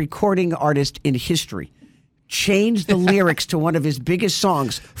greatest recording artist in history, changed the lyrics to one of his biggest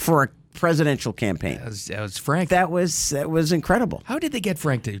songs for a presidential campaign. That was Frank. That was incredible. How did they get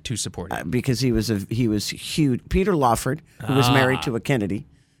Frank to support it? Because he was huge. Peter Lawford, who was married to a Kennedy,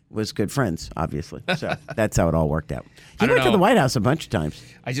 was good friends, obviously. So that's how it all worked out. He went to the White House a bunch of times.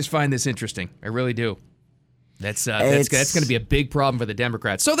 I just find this interesting. I really do. That's going to be a big problem for the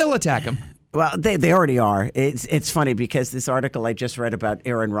Democrats. So they'll attack him. Well, they already are. It's funny because this article I just read about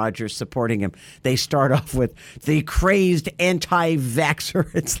Aaron Rodgers supporting him, they start off with the crazed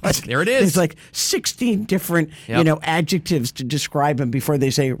anti-vaxxer. It's like there it is. There's like 16 different adjectives to describe him before they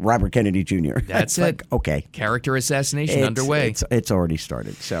say Robert Kennedy Jr. That's it. Like, okay. Character assassination underway. It's already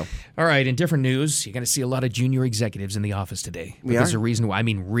started. So, all right. In different news, you're going to see a lot of junior executives in the office today. But there's a reason why. I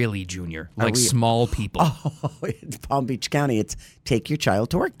mean, really junior, like small people. Oh, it's Palm Beach County. It's take your child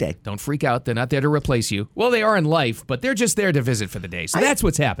to work day. Don't freak out. They're not there to replace you. Well, they are in life, but they're just there to visit for the day. So that's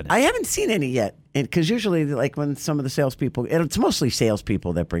what's happening. I haven't seen any yet. Because usually, like when some of the salespeople, it's mostly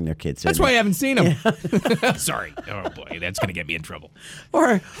salespeople that bring their kids in. That's why I haven't seen them. Yeah. Sorry. Oh, boy. That's going to get me in trouble.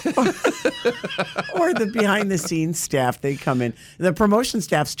 Or the behind-the-scenes staff, they come in. The promotion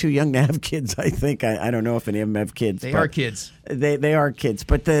staff's too young to have kids, I think. I don't know if any of them have kids. They are kids. They are kids.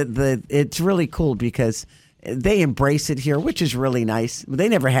 But it's really cool because they embrace it here, which is really nice. They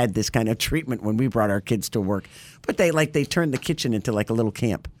never had this kind of treatment when we brought our kids to work. But they turned the kitchen into like a little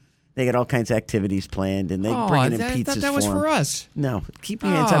camp. They got all kinds of activities planned, and they bring in pizzas that was for us. No, keep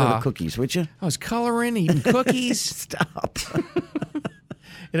your hands out of the cookies, would you? I was coloring, eating cookies. Stop.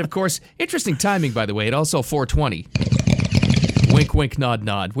 And, of course, interesting timing, by the way. It also 420. Wink, wink, nod,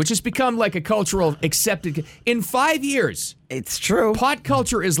 nod, which has become like a cultural accepted. In 5 years. It's true. Pot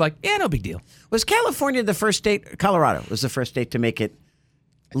culture is like, no big deal. Was California the first state? Colorado was the first state to make it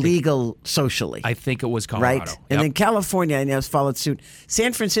legal socially. I think it was Colorado. Right? And then California has followed suit.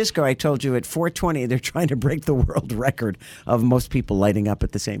 San Francisco, I told you, at 420, they're trying to break the world record of most people lighting up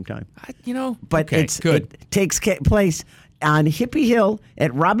at the same time. But it takes place on Hippie Hill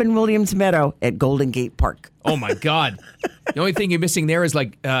at Robin Williams Meadow at Golden Gate Park. Oh, my God. The only thing you're missing there is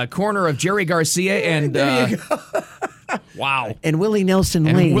like corner of Jerry Garcia and... wow. And Willie Nelson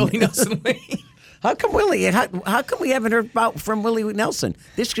Lane. Willie Nelson Lane. How come Willie? How come we haven't heard about from Willie Nelson?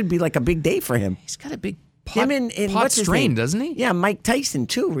 This could be like a big day for him. He's got a big pot strain, doesn't he? Yeah, Mike Tyson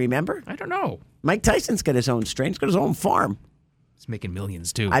too. Remember? I don't know. Mike Tyson's got his own strain. He's got his own farm. He's making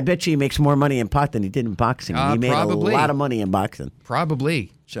millions too. I bet you he makes more money in pot than he did in boxing. He made probably a lot of money in boxing.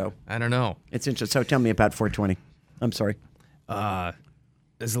 Probably. So I don't know. It's interesting. So tell me about 420. I'm sorry.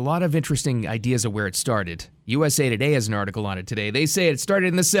 There's a lot of interesting ideas of where it started. USA Today has an article on it today. They say it started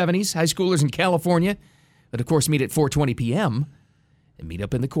in the 70s. High schoolers in California that, of course, meet at 4:20 p.m. and meet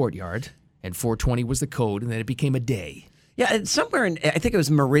up in the courtyard. And 4:20 was the code, and then it became a day. Yeah, it's somewhere in, I think it was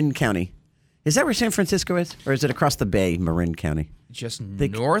Marin County. Is that where San Francisco is? Or is it across the bay, Marin County? Just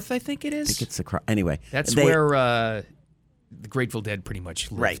north, I think it is. I think it's across. Anyway. That's where the Grateful Dead pretty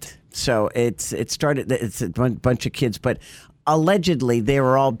much lived. Right. So it's a bunch of kids, but allegedly they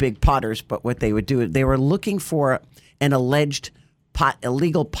were all big potters, but what they would do is they were looking for an alleged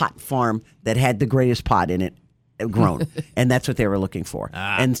illegal pot farm that had the greatest pot in it grown. And that's what they were looking for.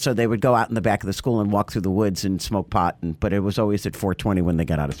 And so they would go out in the back of the school and walk through the woods and smoke pot, but it was always at 4:20 when they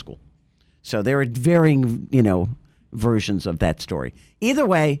got out of school. So there were varying, versions of that story. Either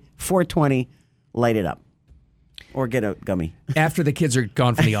way, 4:20, light it up. Or get a gummy. After the kids are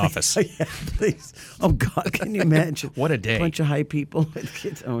gone from the office. Yeah, please. Oh, God, can you imagine? What a day. A bunch of high people and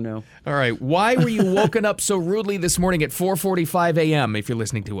kids. Oh, no. All right. Why were you woken up so rudely this morning at 4:45 a.m. if you're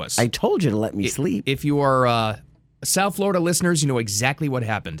listening to us? I told you to let me sleep. If you are South Florida listeners, you know exactly what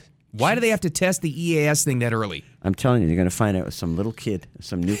happened. Why do they have to test the EAS thing that early? I'm telling you, you're going to find out with some little kid,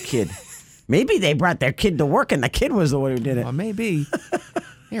 some new kid. Maybe they brought their kid to work and the kid was the one who did it. Well, maybe.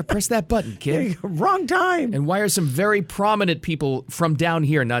 Here, press that button, kid. Wrong time. And why are some very prominent people from down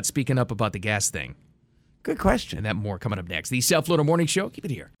here not speaking up about the gas thing? Good question. And that more coming up next. The South Florida Morning Show. Keep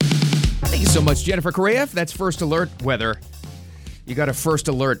it here. Thank you so much, Jennifer Correa. That's First Alert weather. You got a First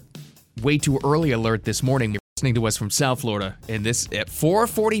Alert, way too early alert this morning. You're listening to us from South Florida. And this at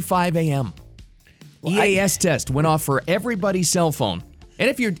 4:45 a.m. Well, EAS test went off for everybody's cell phone. And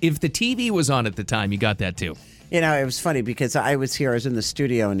if the TV was on at the time, you got that too. It was funny because I was in the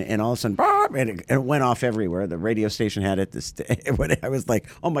studio, and all of a sudden, and it went off everywhere. The radio station had it. I was like,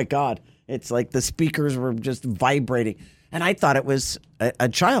 oh, my God. It's like the speakers were just vibrating. And I thought it was a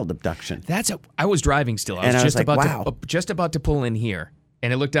child abduction. I was driving still. I was just about to pull in here.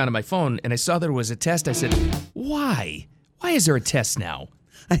 And I looked down at my phone, and I saw that it was a test. I said, why? Why is there a test now?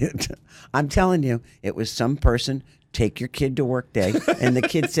 I'm telling you, it was some person take your kid to work day. And the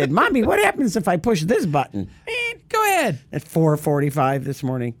kid said, Mommy, what happens if I push this button? Go ahead. At 4:45 this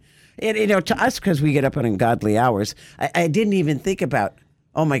morning. And, to us, because we get up at ungodly hours, I didn't even think about,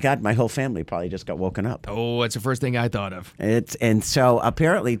 oh, my God, my whole family probably just got woken up. Oh, that's the first thing I thought of. And so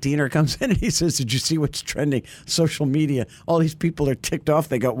apparently Diener comes in and he says, did you see what's trending? Social media. All these people are ticked off.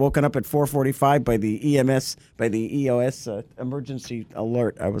 They got woken up at 4:45 by the EMS, by the EOS emergency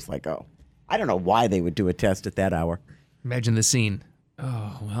alert. I was like, oh, I don't know why they would do a test at that hour. Imagine the scene.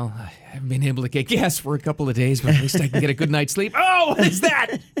 Oh, well, I haven't been able to get gas for a couple of days, but at least I can get a good night's sleep. Oh, what is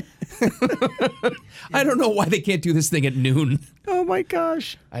that? I don't know why they can't do this thing at noon. Oh, my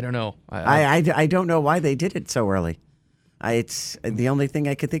gosh. I don't know. I don't know why they did it so early. It's the only thing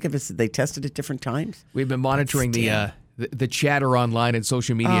I could think of is that they tested at different times. We've been monitoring the chatter online and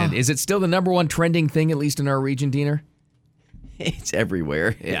social media. Is it still the number one trending thing, at least in our region, Diener? It's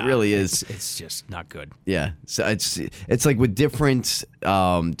everywhere. Yeah, it really is. It's just not good. Yeah. So it's like with different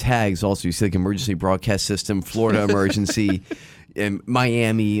tags also. You see like emergency broadcast system, Florida emergency, and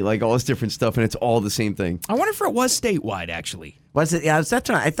Miami, like all this different stuff, and it's all the same thing. I wonder if it was statewide, actually. Was it? Yeah,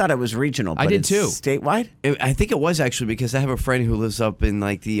 I thought it was regional. But I did too. Statewide? I think it was actually because I have a friend who lives up in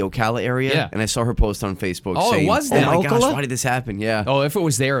like the Ocala area, and I saw her post on Facebook saying, it was there. Oh my gosh, why did this happen? Yeah. Oh, if it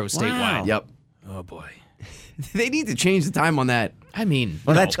was there, it was statewide. Wow. Yep. Oh, boy. They need to change the time on that. I mean,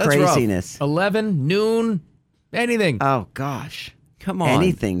 that's craziness. 11, noon, anything. Oh, gosh. Come on.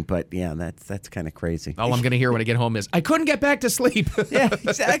 Anything, but yeah, that's kind of crazy. All I'm going to hear when I get home is, I couldn't get back to sleep. Yeah,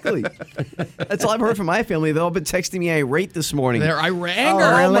 exactly. That's all I've heard from my family. They've all been texting me irate this morning. They're angry.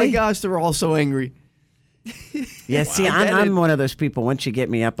 Oh, my gosh, they were all so angry. Yeah, see, I'm one of those people. Once you get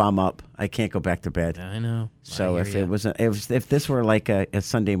me up, I'm up. I can't go back to bed. I know. So if this were like a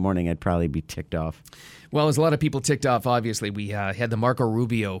Sunday morning, I'd probably be ticked off. Well, there's a lot of people ticked off, obviously. We had the Marco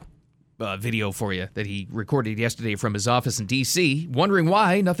Rubio video for you that he recorded yesterday from his office in D.C., wondering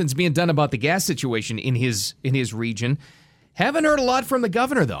why nothing's being done about the gas situation in his region. Haven't heard a lot from the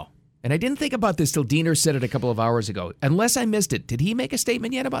governor, though. And I didn't think about this till Diener said it a couple of hours ago. Unless I missed it. Did he make a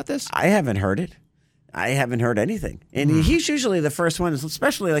statement yet about this? I haven't heard it. I haven't heard anything. And he's usually the first one,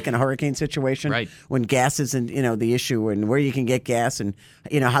 especially like in a hurricane situation, right, when gas isn't, the issue and where you can get gas and,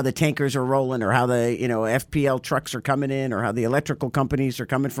 how the tankers are rolling or how the, FPL trucks are coming in or how the electrical companies are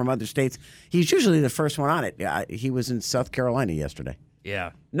coming from other states. He's usually the first one on it. He was in South Carolina yesterday.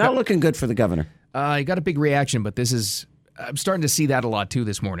 Yeah. Not looking good for the governor. He got a big reaction, but I'm starting to see that a lot, too,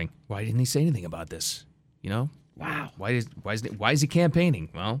 this morning. Why didn't he say anything about this? Wow. Why is he campaigning?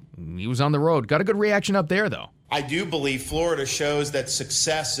 Well, he was on the road. Got a good reaction up there, though. I do believe Florida shows that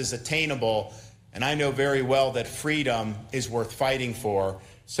success is attainable, and I know very well that freedom is worth fighting for.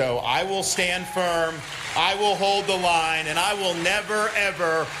 So I will stand firm, I will hold the line, and I will never,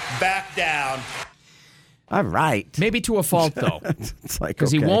 ever back down. All right. Maybe to a fault, though. It's like,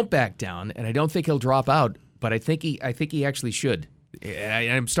 because he won't back down, and I don't think he'll drop out, but I think he actually should.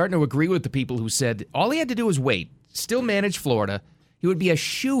 I'm starting to agree with the people who said all he had to do was wait, still manage Florida. He would be a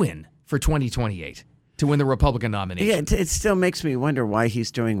shoo-in for 2028 to win the Republican nomination. Yeah, it still makes me wonder why he's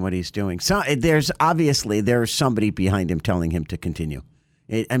doing what he's doing. So there's somebody behind him telling him to continue.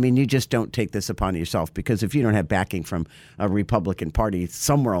 You just don't take this upon yourself, because if you don't have backing from a Republican Party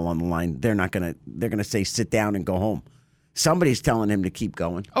somewhere along the line, they're gonna say sit down and go home. Somebody's telling him to keep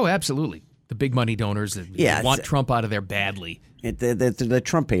going. Oh, absolutely. The big money donors that want Trump out of there badly. The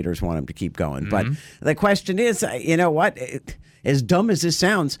Trump haters want him to keep going. But the question is, you know what? As dumb as this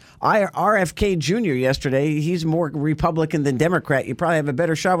sounds, RFK Jr. yesterday, he's more Republican than Democrat. You probably have a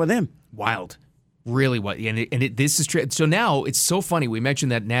better shot with him. Wild. Really what? This is true. So now it's so funny. We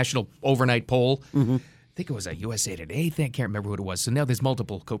mentioned that national overnight poll. Mm-hmm. I think it was a USA Today thing. I can't remember what it was. So now there's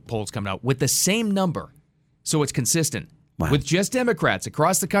multiple polls coming out with the same number. So it's consistent. Wow. With just Democrats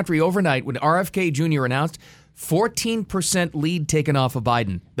across the country overnight, when RFK Jr. announced, 14% lead taken off of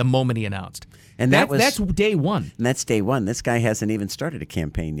Biden the moment he announced. And that's day one. And that's day one. This guy hasn't even started a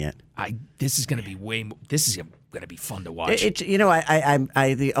campaign yet. This is going to be This is going to be fun to watch.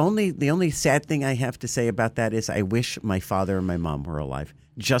 The only sad thing I have to say about that is I wish my father and my mom were alive,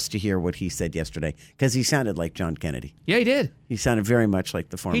 just to hear what he said yesterday, because he sounded like John Kennedy. Yeah, he did. He sounded very much like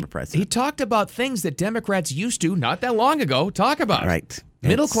the former president. He talked about things that Democrats used to, not that long ago, talk about. Right.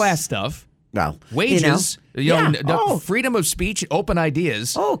 Middle class stuff. Well, wages, freedom of speech, open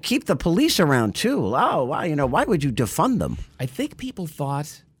ideas. Oh, keep the police around, too. Oh, wow. Why would you defund them? I think people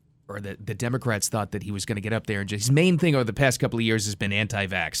thought, or the Democrats thought, that he was going to get up there and his main thing over the past couple of years has been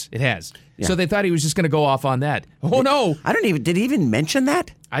anti-vax. It has. Yeah. So they thought he was just going to go off on that. Oh, no. Did he even mention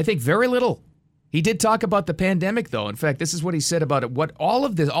that? I think very little. He did talk about the pandemic, though. In fact, this is what he said about it. What all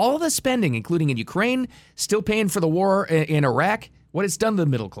of the spending, including in Ukraine, still paying for the war in Iraq, what it's done to the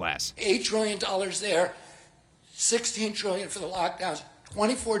middle class. $8 trillion there, $16 trillion for the lockdowns,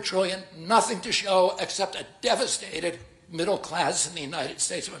 $24 trillion, nothing to show except a devastated middle class in the United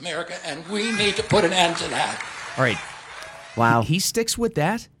States of America, and we need to put an end to that. All right. Wow. He sticks with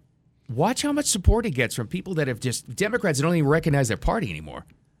that. Watch how much support he gets from people that have just, Democrats that don't even recognize their party anymore.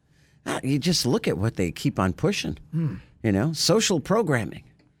 You just look at what they keep on pushing. Social programming.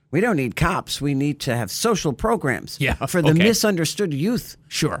 We don't need cops. We need to have social programs for the misunderstood youth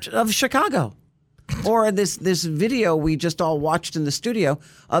of Chicago. Or this video we just all watched in the studio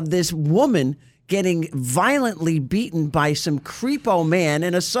of this woman getting violently beaten by some creepo man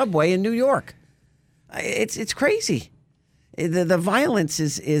in a subway in New York. It's crazy. The violence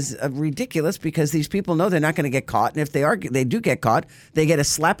is ridiculous because these people know they're not going to get caught. And if they do get caught, they get a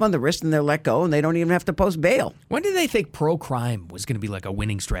slap on the wrist and they're let go and they don't even have to post bail. When did they think pro-crime was going to be like a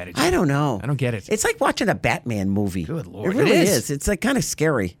winning strategy? I don't know. I don't get it. It's like watching a Batman movie. Good Lord. It really is. It's like kind of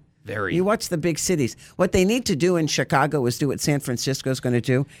scary. Very. You watch the big cities. What they need to do in Chicago is do what San Francisco is going to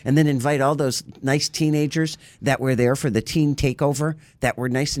do, and then invite all those nice teenagers that were there for the teen takeover, that were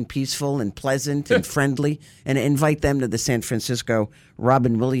nice and peaceful and pleasant and friendly, and invite them to the San Francisco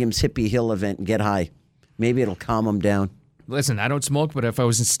Robin Williams Hippie Hill event and get high. Maybe it'll calm them down. Listen, I don't smoke, but if I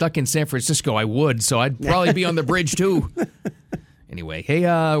was stuck in San Francisco, I would, so I'd probably be on the bridge too. Anyway, hey,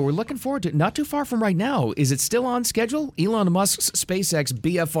 we're looking forward to not too far from right now. Is it still on schedule? Elon Musk's SpaceX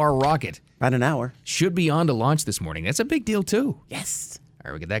BFR rocket. About an hour. Should be on to launch this morning. That's a big deal, too. Yes. All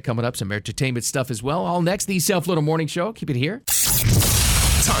right, we get that coming up. Some entertainment stuff as well. All next, the Self Little Morning Show. Keep it here.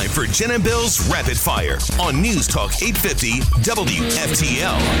 Time for Jen and Bill's Rapid Fire on News Talk 850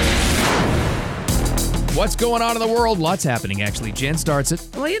 WFTL. What's going on in the world? Lots happening, actually. Jen starts it.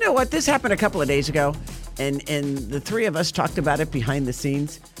 Well, you know what? This happened a couple of days ago. And the three of us talked about it behind the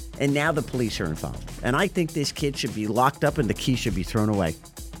scenes, and now the police are involved. And I think this kid should be locked up and the key should be thrown away.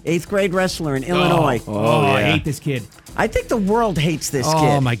 8th grade wrestler in Illinois. I hate this kid. I think the world hates this kid.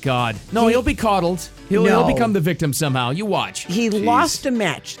 Oh, my God. No, he'll be coddled. He'll become the victim somehow. You watch. He lost a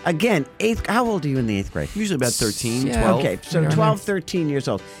match. Again, how old are you in the 8th grade? Usually about 13, 12. Okay, so 12, 13 years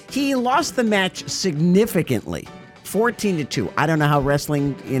old. He lost the match significantly. 14-2. I don't know how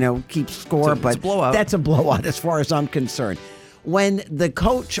wrestling, keeps score, but that's a blowout as far as I'm concerned. When the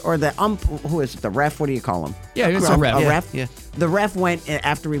coach or the who is it, the ref? What do you call him? Yeah, it's a ref. A ref? Yeah. The ref went,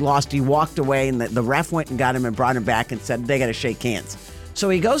 after he lost, he walked away, and the ref went and got him and brought him back and said, they got to shake hands. So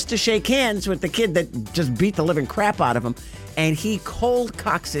he goes to shake hands with the kid that just beat the living crap out of him, and he cold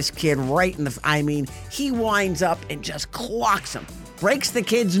cocks this kid right in he winds up and just clocks him. Breaks the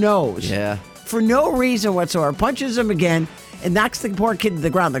kid's nose. Yeah. For no reason whatsoever, punches him again and knocks the poor kid to the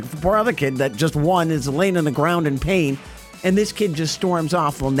ground. The poor other kid that just won is laying on the ground in pain, and this kid just storms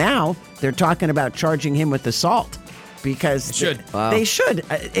off. Well, now they're talking about charging him with assault because they should.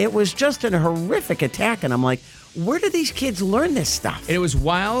 It was just a horrific attack, and I'm like, where do these kids learn this stuff? And it was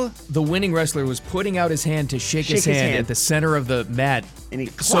while the winning wrestler was putting out his hand to shake his hand at the center of the mat, and he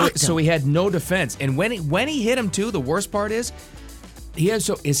clocked him. So he had no defense. And when he hit him too, the worst part is,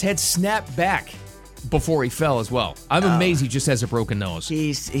 his head snapped back before he fell as well. I'm amazed he just has a broken nose.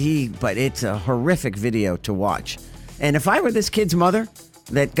 But it's a horrific video to watch. And if I were this kid's mother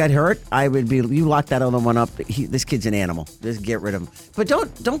that got hurt, I would be, you lock that other one up. This kid's an animal. Just get rid of him. But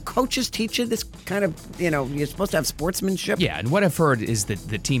don't coaches teach you this kind of, you're supposed to have sportsmanship? Yeah, and what I've heard is that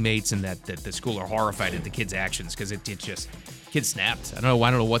the teammates and that the school are horrified at the kid's actions because it just, kid snapped. I don't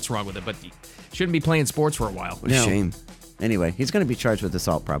know what's wrong with it, but he shouldn't be playing sports for a while. What a shame. Anyway, he's going to be charged with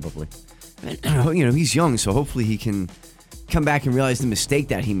assault probably. He's young, so hopefully he can come back and realize the mistake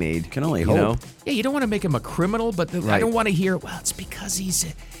that he made. Can only hope. Yeah, you don't want to make him a criminal, but I don't want to hear, well, it's because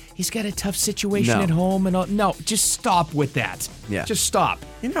he's got a tough situation at home and all. No, just stop with that. Yeah. Just stop.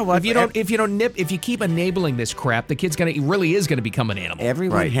 You know what? If you keep enabling this crap, the kid's really is going to become an animal.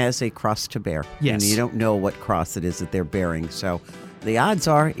 Everyone has a cross to bear. Yes. And you don't know what cross it is that they're bearing. So the odds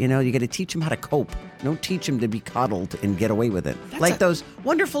are, you got to teach them how to cope. Don't teach them to be coddled and get away with it. Those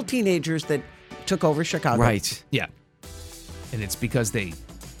wonderful teenagers that took over Chicago. Right. Yeah. And it's because they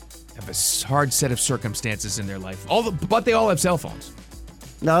have a hard set of circumstances in their life. But they all have cell phones.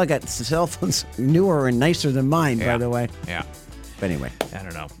 No, I got cell phones newer and nicer than mine, by the way. Yeah. But anyway. I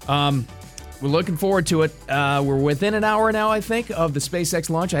don't know. We're looking forward to it. We're within an hour now, I think, of the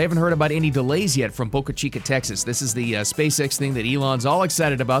SpaceX launch. I haven't heard about any delays yet from Boca Chica, Texas. This is the SpaceX thing that Elon's all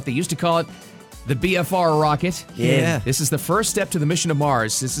excited about. They used to call it The BFR rocket. Yeah. This is the first step to the mission to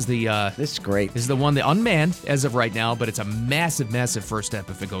Mars. This is the This is great. This is the one that unmanned as of right now, but it's a massive, massive first step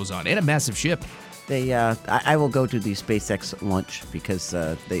if it goes on, and a massive ship. I will go to the SpaceX launch because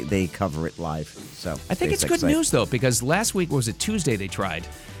they cover it live. So I think it's good news though, because last week was it Tuesday they tried.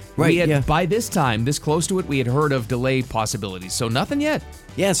 Right. By this time, this close to it, we had heard of delay possibilities. So nothing yet.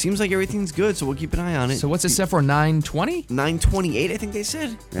 Yeah, it seems like everything's good, so we'll keep an eye on it. So what's it set for? 9:20? 9:28, I think they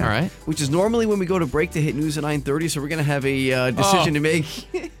said. Yeah. All right. Which is normally when we go to break to hit news at 9:30, so we're going to have a decision to make.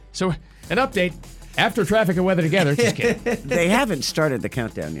 So an update after traffic and weather together. Just kidding. They haven't started the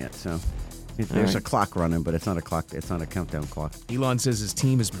countdown yet, so there's a clock running, but it's not a clock. It's not a countdown clock. Elon says his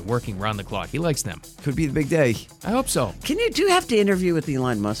team has been working round the clock. He likes them. Could be the big day. I hope so. Do you have to interview with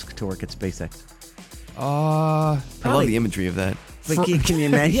Elon Musk to work at SpaceX? I love the imagery of that. Like, can you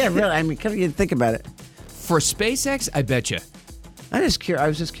imagine? Yeah, really. I mean, come you think about it. For SpaceX, I bet you. I was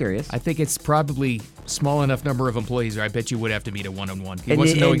just curious. I think it's probably small enough number of employees, or I bet you would have to meet a one-on-one. He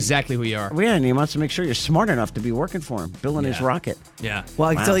wants to know exactly who you are. Yeah, and he wants to make sure you're smart enough to be working for him, building his rocket. Yeah. Well,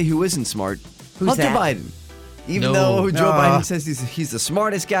 I can tell you who isn't smart. Who's Hunter that? Biden. Even No. though Joe Biden says he's the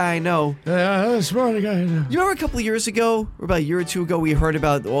smartest guy I know. Smart guy. You remember a couple of years ago, or about a year or two ago, we heard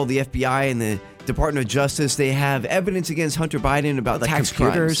about all the FBI and the Department of Justice. They have evidence against Hunter Biden about The tax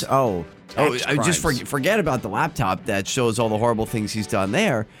computers. crimes. Tax Just crimes. forget about the laptop that shows all the horrible things he's done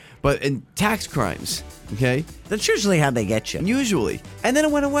there. But in tax crimes, okay? That's usually how they get you. Usually. And then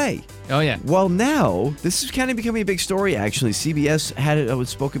it went away. Oh, yeah. Well, now, this is kind of becoming a big story, actually. CBS had it,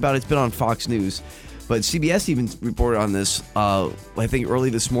 spoke about it. It's been on Fox News. But CBS even reported on this, I think, early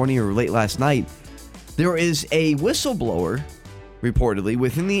this morning or late last night. There is a whistleblower, reportedly,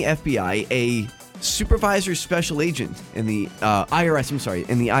 within the FBI, a supervisor special agent in the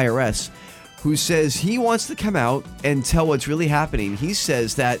IRS, who says he wants to come out and tell what's really happening. He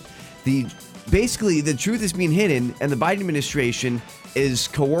says that basically the truth is being hidden, and the Biden administration is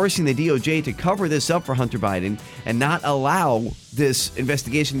coercing the DOJ to cover this up for Hunter Biden and not allow this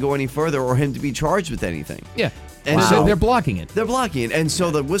investigation to go any further or him to be charged with anything. Yeah. And so they're blocking it. They're blocking it. And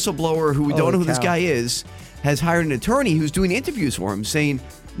so the whistleblower, who we don't know who this guy is, has hired an attorney who's doing interviews for him, saying,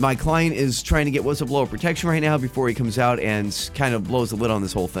 my client is trying to get whistleblower protection right now before he comes out and kind of blows the lid on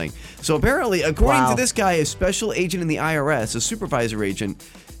this whole thing. So apparently, according to this guy, a special agent in the IRS, a supervisor agent,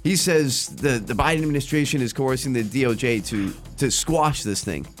 he says the Biden administration is coercing the DOJ to squash this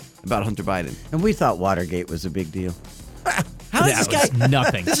thing about Hunter Biden. And we thought Watergate was a big deal. How is this guy?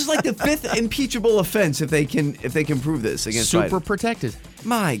 Nothing. This is like the fifth impeachable offense if they can prove this against Super Biden. protected.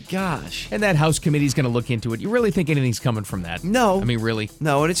 My gosh. And that House committee's going to look into it. You really think anything's coming from that? No. I mean, really?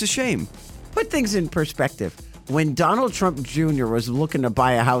 No, and it's a shame. Put things in perspective. When Donald Trump Jr. was looking to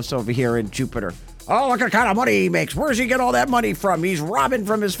buy a house over here in Jupiter, oh, look at the kind of money he makes. Where's he get all that money from? He's robbing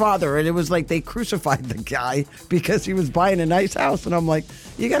from his father. And it was like they crucified the guy because he was buying a nice house. And I'm like,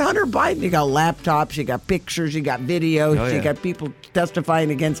 you got Hunter Biden. You got laptops. You got pictures. You got videos. You got people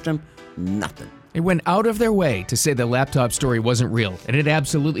testifying against him. Nothing. They went out of their way to say the laptop story wasn't real, and it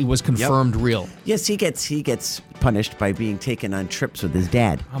absolutely was confirmed real. Yes, he gets punished by being taken on trips with his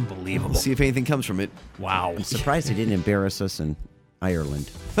dad. Unbelievable. We'll see if anything comes from it. Wow. I'm surprised he didn't embarrass us in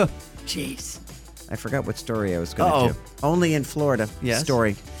Ireland. Jeez. I forgot what story I was going to do. Only in Florida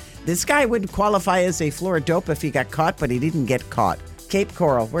story. This guy would qualify as a Florida dope if he got caught, but he didn't get caught. Cape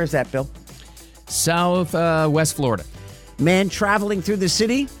Coral. Where's that, Bill? West Florida. Man traveling through the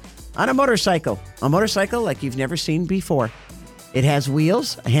city on a motorcycle. A motorcycle like you've never seen before. It has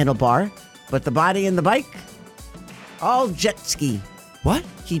wheels, a handlebar, but the body and the bike, all jet ski. What?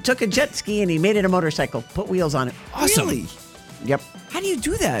 He took a jet ski and he made it a motorcycle, put wheels on it. Awesome. Really? Yep. How do you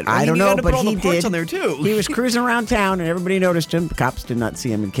do that? I don't you know, gotta but put all he the parts did. On there too. He was cruising around town and everybody noticed him. The cops did not see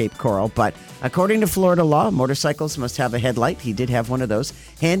him in Cape Coral, but according to Florida law, motorcycles must have a headlight. He did have one of those.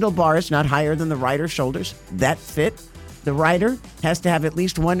 Handlebars not higher than the rider's shoulders. That fit. The rider has to have at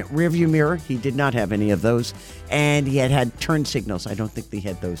least one rearview mirror. He did not have any of those. And he had turn signals. I don't think they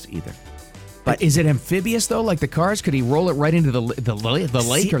had those either. But is it amphibious though, like the cars? Could he roll it right into the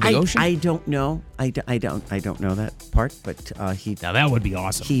lake or the ocean? I don't know. I don't know that part. But he now that would be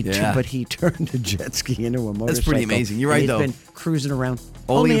awesome. But he turned a jet ski into a motorcycle. That's pretty amazing. You're right, and though. He's been cruising around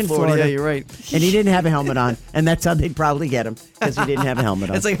only in Florida. Yeah, you're right. And he didn't have a helmet on, and that's how they'd probably get him because he didn't have a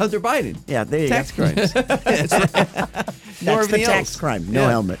helmet on. It's like Hunter Biden. Yeah, there you tax go. crimes. That's the tax crime. No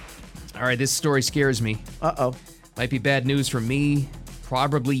helmet. All right, this story scares me. Uh-oh. Might be bad news for me.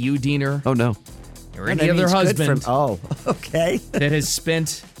 Probably you, Diener. Oh no. Or any other husband. Okay. That has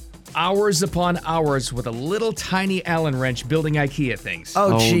spent hours upon hours with a little tiny Allen wrench building IKEA things.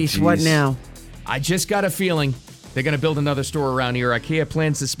 Oh, jeez. What now? I just got a feeling They're going to build another store around here. IKEA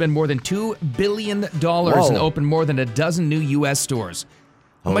plans to spend more than $2 billion and open more than a dozen new U.S. stores.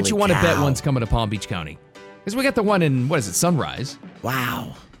 How much you want to bet one's coming to Palm Beach County? Because we got the one in, Sunrise.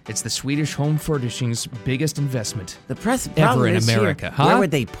 Wow. It's the Swedish home furnishings' biggest investment ever in America. Where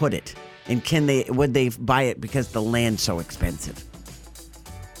would they put it? And would they buy it because the land's so expensive?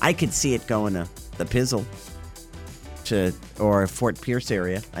 I could see it going to the Pizzle or Fort Pierce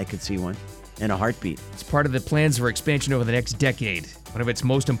area. I could see one in a heartbeat. It's part of the plans for expansion over the next decade. One of its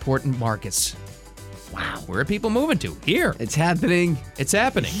most important markets. Wow. Where are people moving to? Here. It's happening. It's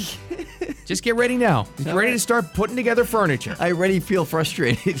happening. Just get ready now. Get ready to start putting together furniture. I already feel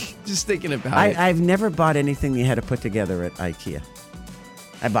frustrated just thinking about it. I've never bought anything you had to put together at IKEA.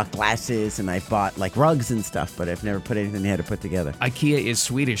 I bought glasses and I bought like rugs and stuff, but I've never put anything you had to put together. IKEA is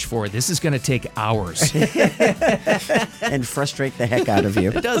Swedish for this is going to take hours. And frustrate the heck out of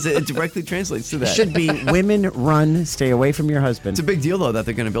you. It does. It directly translates to that. It should be women run, stay away from your husband. It's a big deal, though, that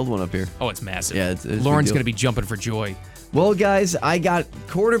they're going to build one up here. Oh, it's massive. Yeah, it's Lauren's going to be jumping for joy. Well, guys, I got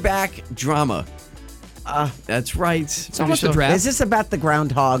quarterback drama. That's right. It's almost the draft. Is this about the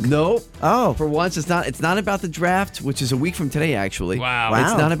groundhog? Nope. Oh. For once, it's not. It's not about the draft, which is a week from today, actually. Wow.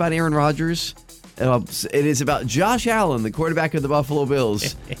 It's not about Aaron Rodgers. It is about Josh Allen, the quarterback of the Buffalo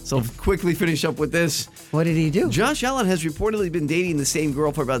Bills. So I'll quickly finish up with this. What did he do? Josh Allen has reportedly been dating the same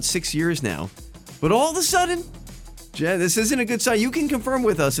girl for about 6 years now. But all of a sudden, this isn't a good sign. You can confirm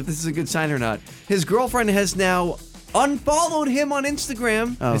with us if this is a good sign or not. His girlfriend has now unfollowed him on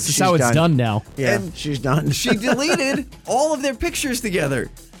Instagram. Oh, this is how it's done now. Yeah, and she's done. She deleted all of their pictures together.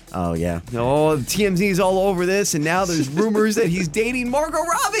 Oh, yeah. Oh, TMZ's all over this, and now there's rumors that he's dating Margot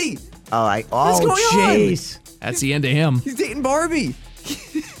Robbie. What's going jeez. That's the end of him. He's dating Barbie.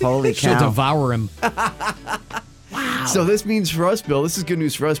 Holy cow. She'll devour him. Wow. So this means for us, Bill, this is good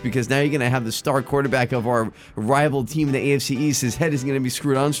news for us because now you're going to have the star quarterback of our rival team in the AFC East. His head is going to be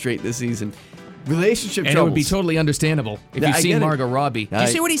screwed on straight this season. Relationship troubles. And it would be totally understandable if you've seen Margot Robbie. Did you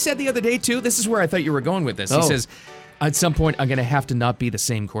see what he said the other day, too? This is where I thought you were going with this. He says, at some point, I'm going to have to not be the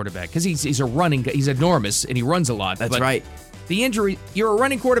same quarterback. Because he's enormous, and he runs a lot. That's right. The injury, you're a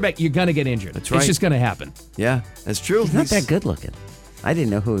running quarterback, you're going to get injured. That's right. It's just going to happen. Yeah, that's true. He's not that good looking. I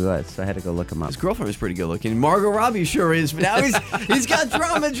didn't know who he was, so I had to go look him up. His girlfriend was pretty good looking. Margot Robbie sure is, but now he's got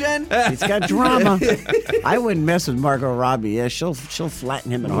drama, Jen. He's got drama. I wouldn't mess with Margot Robbie. Yeah, she'll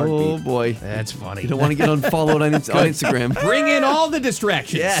flatten him in a heartbeat. Oh boy, that's funny. You don't want to get unfollowed on Instagram. Bring in all the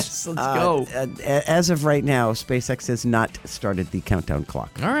distractions. Yes, let's go. As of right now, SpaceX has not started the countdown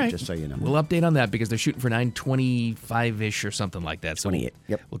clock. All right, just so you know. We'll update on that because they're shooting for 9:25-ish or something like that. So 28.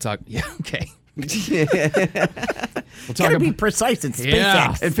 Yep. We'll talk. Yeah. Okay. We'll talk be precise. It's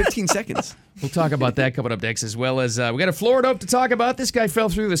SpaceX. In 15 seconds. We'll talk about that coming up next, as well as we got a Florida Ope to talk about. This guy fell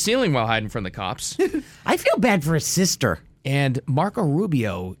through the ceiling while hiding from the cops. I feel bad for his sister. And Marco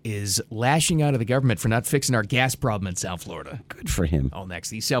Rubio is lashing out at the government for not fixing our gas problem in South Florida. Good for him. All next,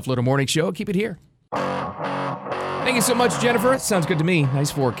 the South Florida Morning Show. Keep it here. Thank you so much, Jennifer. It sounds good to me.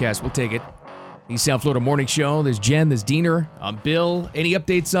 Nice forecast. We'll take it. The South Florida Morning Show. There's Jen, there's Diener, I'm Bill. Any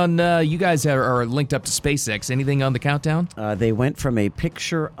updates on, you guys are linked up to SpaceX. Anything on the countdown? They went from a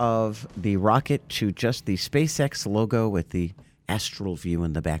picture of the rocket to just the SpaceX logo with the astral view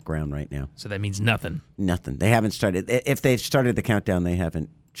in the background right now. So that means nothing. Nothing. They haven't started. If they've started the countdown, they haven't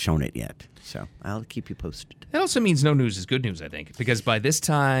shown it yet. So I'll keep you posted. That also means no news is good news, I think. Because by this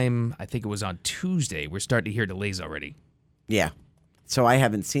time, I think it was on Tuesday, we're starting to hear delays already. Yeah. So I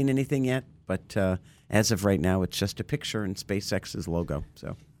haven't seen anything yet. But as of right now, it's just a picture and SpaceX's logo.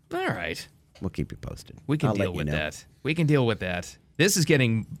 So, all right, we'll keep you posted. We can deal with that. We can deal with that. This is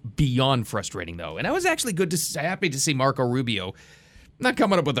getting beyond frustrating, though. And I was actually happy to see Marco Rubio not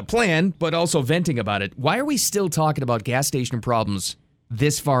coming up with a plan, but also venting about it. Why are we still talking about gas station problems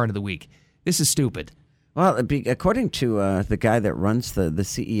this far into the week? This is stupid. Well, according to the guy that runs the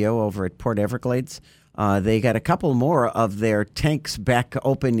CEO over at Port Everglades. They got a couple more of their tanks back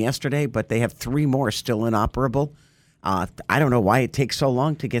open yesterday, but they have 3 more still inoperable. I don't know why it takes so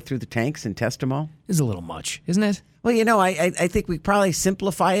long to get through the tanks and test them all. It's a little much, isn't it? Well, I think we probably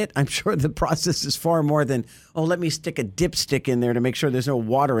simplify it. I'm sure the process is far more than, let me stick a dipstick in there to make sure there's no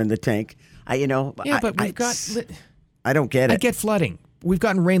water in the tank. But we've got... I don't get it. I get flooding. We've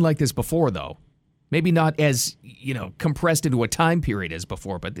gotten rain like this before, though. Maybe not as, compressed into a time period as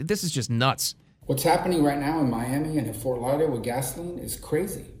before, but this is just nuts. What's happening right now in Miami and in Fort Lauderdale with gasoline is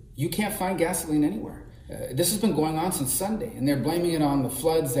crazy. You can't find gasoline anywhere. This has been going on since Sunday, and they're blaming it on the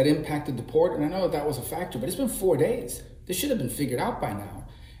floods that impacted the port. And I know that was a factor, but it's been 4 days. This should have been figured out by now.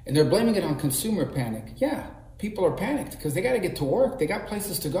 And they're blaming it on consumer panic. Yeah, people are panicked because they got to get to work. They got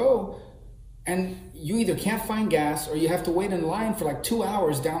places to go. And you either can't find gas or you have to wait in line for like 2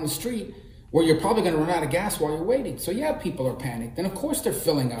 hours down the street where you're probably going to run out of gas while you're waiting. So yeah, people are panicked. And of course they're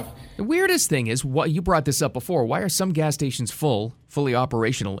filling up. The weirdest thing is, what you brought this up before, why are some gas stations fully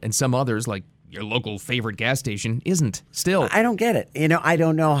operational, and some others, like your local favorite gas station, isn't still? I don't get it. I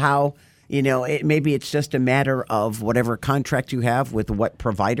don't know how, maybe it's just a matter of whatever contract you have with what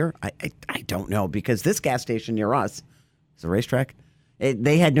provider. I don't know, because this gas station near us is a racetrack.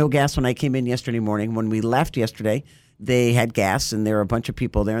 They had no gas when I came in yesterday morning. When we left yesterday, they had gas, and there were a bunch of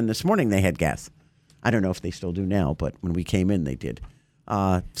people there. And this morning they had gas. I don't know if they still do now, but when we came in, they did.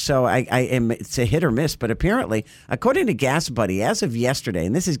 So it's a hit or miss. But apparently, according to Gas Buddy, as of yesterday,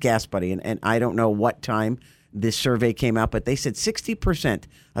 and this is Gas Buddy, and I don't know what time this survey came out, but they said 60%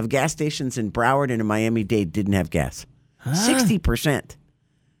 of gas stations in Broward and in Miami-Dade didn't have gas. 60%.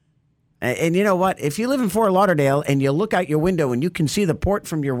 And you know what? If you live in Fort Lauderdale and you look out your window and you can see the port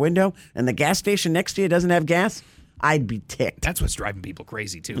from your window and the gas station next to you doesn't have gas, I'd be ticked. That's what's driving people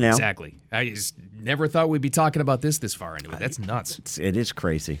crazy, too. Yeah. Exactly. I just never thought we'd be talking about this far into it. That's nuts. It is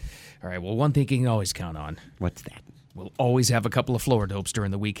crazy. All right, well, one thing you can always count on. What's that? We'll always have a couple of Florida dopes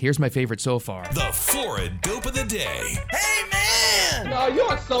during the week. Here's my favorite so far. The Florida Dope of the Day. Hey, man! No,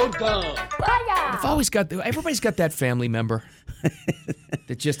 you're so dumb. Everybody's got that family member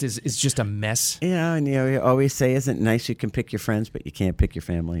that just is just a mess. Yeah, and you always say, isn't it nice you can pick your friends, but you can't pick your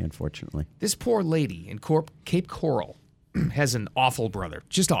family, unfortunately. This poor lady in Cape Coral has an awful brother.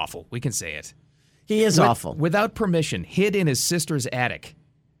 Just awful. We can say it. He is awful. Without permission, hid in his sister's attic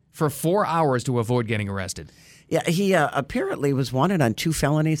for 4 hours to avoid getting arrested. Yeah, he apparently was wanted on 2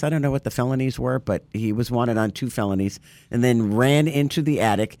 felonies. I don't know what the felonies were, but he was wanted on 2 felonies and then ran into the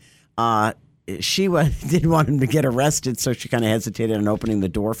attic. She didn't want him to get arrested, so she kind of hesitated on opening the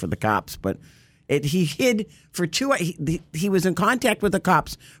door for the cops. But he hid for 2 hours. He was in contact with the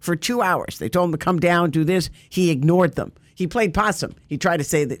cops for 2 hours. They told him to come down, do this. He ignored them. He played possum. He tried to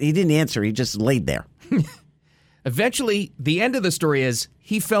say that he didn't answer. He just laid there. Eventually, the end of the story is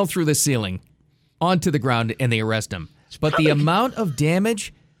he fell through the ceiling onto the ground, and they arrest him. But the amount of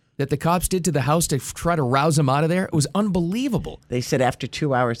damage that the cops did to the house to try to rouse him out of there, it was unbelievable. They said after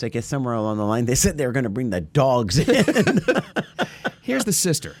 2 hours, I guess somewhere along the line, they said they were going to bring the dogs in. Here's the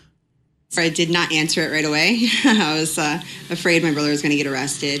sister. I did not answer it right away. I was afraid my brother was going to get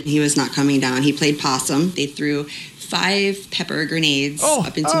arrested. He was not coming down. He played possum. They threw 5 pepper grenades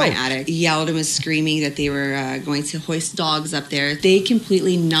up into my attic. Yelled and was screaming that they were going to hoist dogs up there. They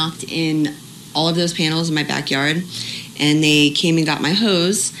completely knocked in all of those panels in my backyard, and they came and got my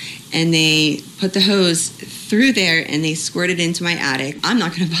hose, and they put the hose through there, and they squirted into my attic. I'm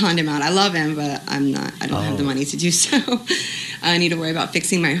not going to bond him out. I love him, but I don't have the money to do so. I need to worry about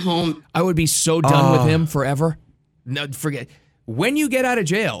fixing my home. I would be so done with him forever. No, forget. When you get out of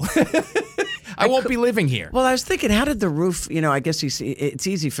jail, I won't be living here. Well, I was thinking, how did the roof, I guess it's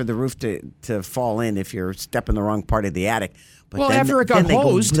easy for the roof to fall in if you're stepping the wrong part of the attic. But after it got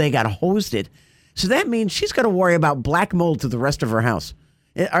hosed. They got hosed it. So that means she's got to worry about black mold to the rest of her house.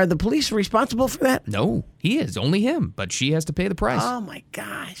 Are the police responsible for that? No, he is. Only him. But she has to pay the price. Oh, my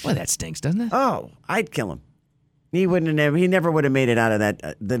gosh. Well, that stinks, doesn't it? Oh, I'd kill him. He never would have made it out of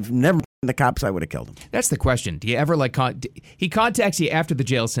that. The cops, I would have killed him. That's the question. Do you ever he contacts you after the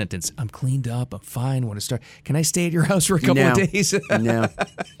jail sentence? I'm cleaned up. I'm fine. Want to start? Can I stay at your house for a couple of days? No.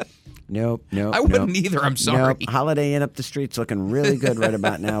 Nope. I wouldn't either. I'm sorry. Nope. Holiday Inn up the street's looking really good right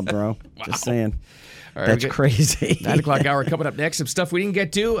about now, bro. Wow. Just saying. All right, that's crazy. 9 o'clock hour coming up next. Some stuff we didn't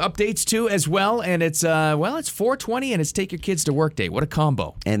get to, updates too as well. And it's 4:20 and it's Take Your Kids to Work Day. What a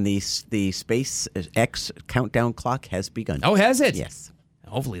combo. And the SpaceX countdown clock has begun. Oh, has it? Yes.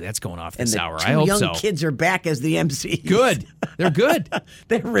 Hopefully that's going off this and hour. I hope so. The young kids are back as the MCs. Good. They're good.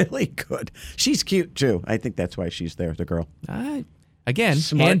 They're really good. She's cute too. I think that's why she's there, the girl. Again,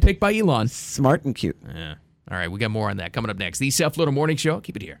 handpicked by Elon. Smart and cute. Yeah. All right, we got more on that coming up next. The South Florida Morning Show.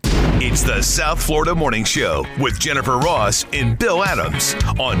 Keep it here. It's the South Florida Morning Show with Jennifer Ross and Bill Adams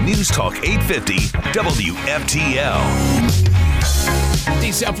on News Talk 850 WFTL.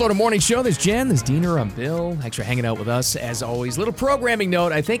 The South Florida Morning Show. There's Jen, there's Diener, I'm Bill. Thanks for hanging out with us as always. Little programming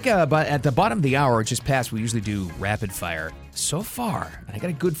note. I think but at the bottom of the hour, just past, we usually do rapid fire. So far, and I got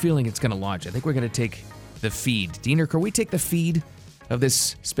a good feeling it's going to launch. I think we're going to take the feed. Diener, can we take the feed of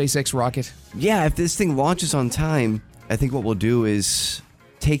this SpaceX rocket? Yeah, if this thing launches on time, I think what we'll do is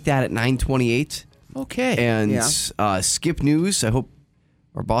take that at 9:28. Okay. And skip news. I hope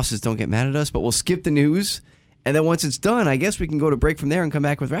our bosses don't get mad at us, but we'll skip the news. And then once it's done, I guess we can go to break from there and come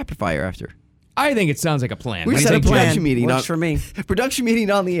back with rapid fire after. I think it sounds like a plan. We set a production meeting. Works for me. Production meeting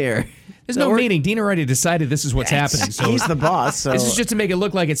on the air. There's no meeting. Dean already decided this is what's happening. So he's the boss. So. This is just to make it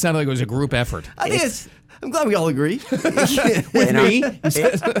look like it sounded like it was a group effort. I think I'm glad we all agree. With me.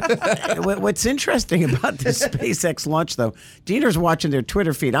 What's interesting about this SpaceX launch, though, Diener's watching their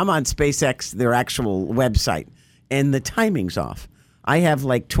Twitter feed. I'm on SpaceX, their actual website, and the timing's off. I have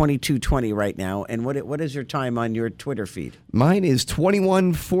like 22:20 right now. And what is your time on your Twitter feed? Mine is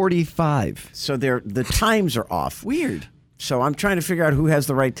 21:45. So the times are off. Weird. So I'm trying to figure out who has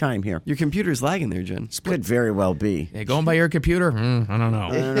the right time here. Your computer's lagging there, Jen. Could very well be. Hey, going by your computer? I don't know.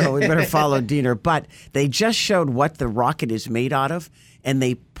 I don't know. We better follow Diener. But they just showed what the rocket is made out of, and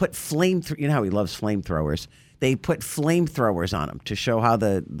they put you know how he loves flamethrowers. They put flamethrowers on them to show how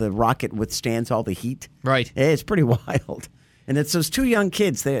the rocket withstands all the heat. Right. It's pretty wild. And it's those two young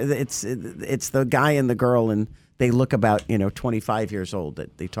kids. It's the guy and the girl, and they look about 25 years old.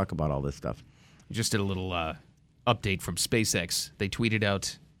 That they talk about all this stuff. Just did a little update from SpaceX. They tweeted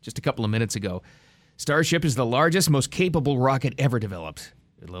out just a couple of minutes ago, Starship is the largest, most capable rocket ever developed.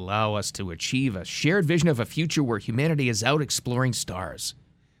 It'll allow us to achieve a shared vision of a future where humanity is out exploring stars.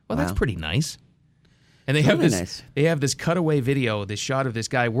 Well, That's pretty nice. And they have this cutaway video, this shot of this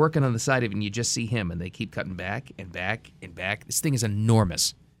guy working on the side of it, and you just see him, and they keep cutting back and back and back. This thing is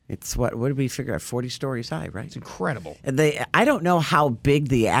enormous. It's what did we figure out? 40 stories high, right? It's incredible. I don't know how big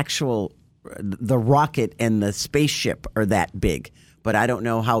the rocket and the spaceship are that big, but I don't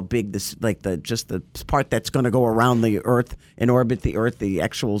know how big this, like the part that's going to go around the Earth and orbit the Earth, the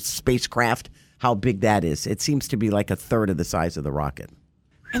actual spacecraft, how big that is. It seems to be like a third of the size of the rocket.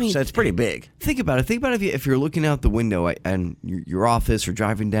 I mean, so it's pretty big. Think about it. Think about if you're looking out the window and your office or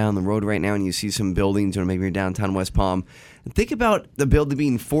driving down the road right now and you see some buildings, or maybe you're downtown West Palm. Think about the building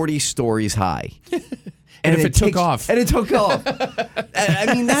being 40 stories high. And if it took off. And it took off.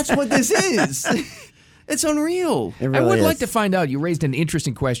 I mean, that's what this is. It's unreal. It really I would is. like to find out. You raised an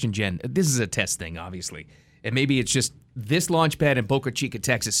interesting question, Jen. This is a test thing, obviously. And maybe it's just this launch pad in Boca Chica,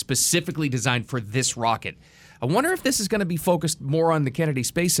 Texas, specifically designed for this rocket. I wonder if this is going to be focused more on the Kennedy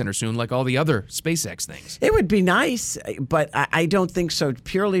Space Center soon, like all the other SpaceX things. It would be nice, but I don't think so,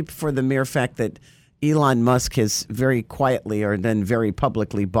 purely for the mere fact that Elon Musk has very quietly or then very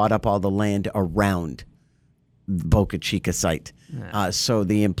publicly bought up all the land around the Boca Chica site. So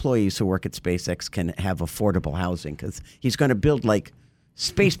the employees who work at SpaceX can have affordable housing, because he's going to build like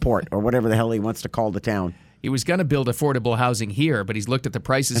Spaceport or whatever the hell he wants to call the town. He was going to build affordable housing here, but he's looked at the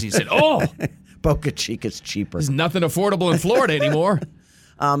prices. He said, oh, Boca Chica's cheaper. There's nothing affordable in Florida anymore.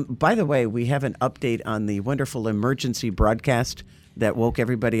 By the way, we have an update on the wonderful emergency broadcast that woke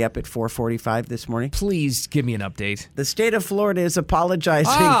everybody up at 4:45 this morning. Please give me an update. The state of Florida is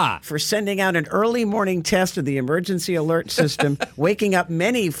apologizing for sending out an early morning test of the emergency alert system, waking up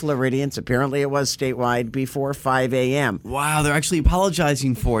many Floridians, apparently it was statewide, before 5 a.m. Wow, they're actually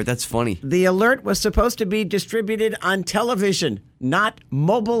apologizing for it. That's funny. The alert was supposed to be distributed on television, not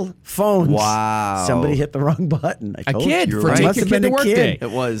mobile phones. Wow. Somebody hit the wrong button. A kid for It taking must have been to a work kid. day.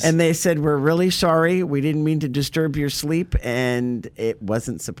 It was. And they said, we're really sorry. We didn't mean to disturb your sleep, and it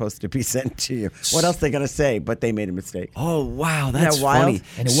wasn't supposed to be sent to you. What else are they going to say? But they made a mistake. Oh, wow. Isn't That's that wild? funny.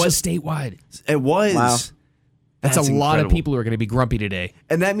 And it was statewide. It was. Wow. That's a lot incredible. of people who are going to be grumpy today.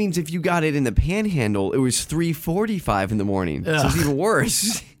 And that means if you got it in the Panhandle, it was 3:45 in the morning. So it's even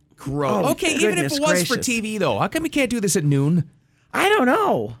worse. Gross. Oh, okay, even if goodness it was for gracious. TV, though, how come we can't do this at noon? I don't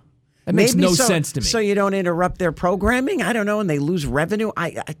know. That makes Maybe no so, sense to me. So you don't interrupt their programming? I don't know, and they lose revenue?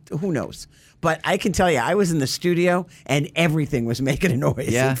 Who knows? But I can tell you, I was in the studio, and everything was making a noise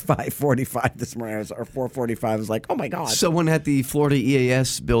Yeah. at 5:45 this morning, or 4:45. I was like, oh, my God. Someone at the Florida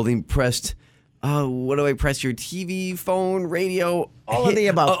EAS building pressed, what do I press? Your TV, phone, radio? All of the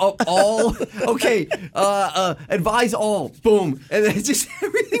above. All? Okay. Advise all. Boom. And then just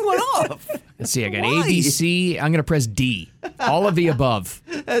everything went off. Let's see, I got Why? ABC. I'm going to press D. All of the above.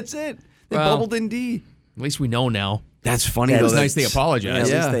 That's it. They Well, bubbled in D. At least we know now. That's funny. That though. is It's nice they At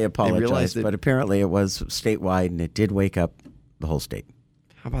apologize. least they They apologized. realized it. But apparently it was statewide, and it did wake up the whole state.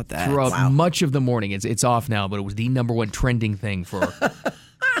 How about that? Throughout much of the morning. It's off now, but it was the number one trending thing for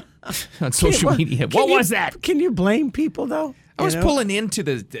on social media. What was that? Can you blame people, though? I was pulling into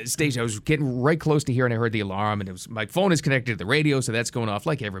the station. I was getting right close to here, and I heard the alarm, and it was my phone is connected to the radio, so that's going off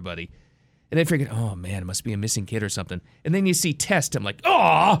like everybody. And I figured, oh man, it must be a missing kid or something. And then you see test. I'm like,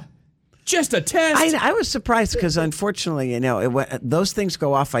 oh, just a test. I was surprised because, unfortunately, those things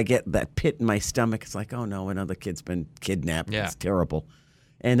go off. I get that pit in my stomach. It's like, oh no, another kid's been kidnapped. Yeah. It's terrible.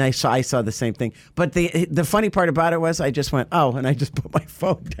 And I saw the same thing. But the funny part about it was I just went, oh, and I just put my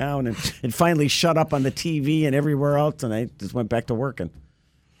phone down, and it finally shut up on the TV and everywhere else, and I just went back to working.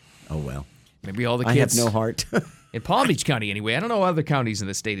 Oh well. Maybe all the I have kids. no heart. In Palm Beach County, anyway. I don't know other counties in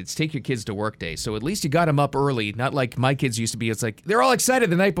the state. It's take your kids to work day. So at least you got them up early. Not like my kids used to be. It's like they're all excited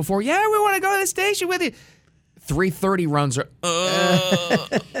the night before. Yeah, we want to go to the station with you. 3:30 runs are,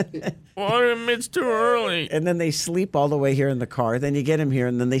 it's too early. And then they sleep all the way here in the car. Then you get them here,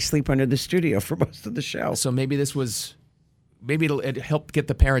 and then they sleep under the studio for most of the show. So maybe it'll help get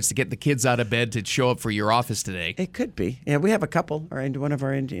the parents to get the kids out of bed to show up for your office today. It could be. Yeah, we have a couple. One of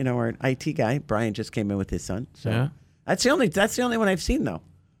our IT guy, Brian, just came in with his son. So yeah. That's the only one I've seen, though.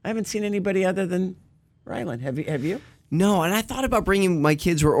 I haven't seen anybody other than Rylan. Have you? No, and I thought about bringing my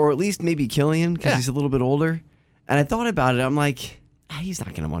kids, or at least maybe Killian, because he's a little bit older. And I thought about it. I'm like, he's not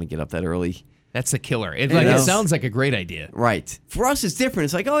going to want to get up that early. That's the killer. It sounds like a great idea. Right. For us, it's different.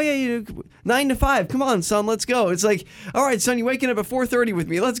 It's like, 9 to 5. Come on, son, let's go. It's like, all right, son, you're waking up at 4:30 with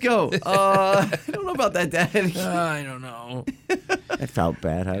me. Let's go. I don't know about that, Dad. I don't know. I felt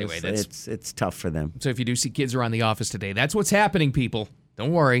bad. Anyway, it's tough for them. So if you do see kids around the office today, that's what's happening, people.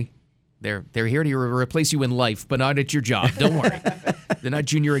 Don't worry. They're here to replace you in life, but not at your job. Don't worry. They're not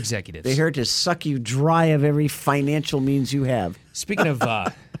junior executives. They're here to suck you dry of every financial means you have. Speaking of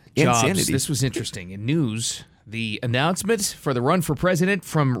jobs, this was interesting. In news, the announcement for the run for president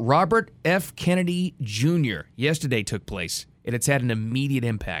from Robert F. Kennedy Jr. yesterday took place, and it's had an immediate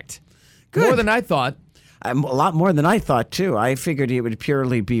impact. Good. More than I thought. A lot more than I thought, too. I figured it would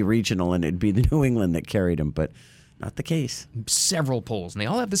purely be regional, and it'd be the New England that carried him, but not the case. Several polls, and they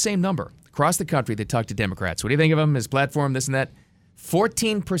all have the same number. Across the country, they talk to Democrats. What do you think of him, his platform, this and that?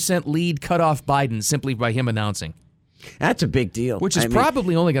 14% lead cut off Biden simply by him announcing. That's a big deal. Which is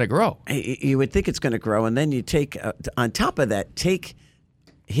probably only going to grow. You would think it's going to grow, and then you take, on top of that, take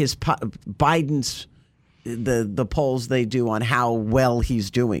Biden's, the polls they do on how well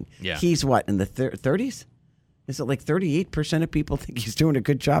he's doing. Yeah. He's what, in the 30s? Is it like 38% of people think he's doing a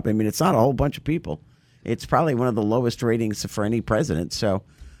good job? I mean, it's not a whole bunch of people. It's probably one of the lowest ratings for any president. So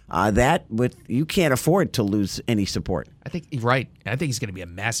you can't afford to lose any support. I think you're right. I think he's going to be a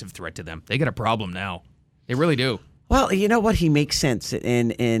massive threat to them. They got a problem now. They really do. Well, you know what? He makes sense.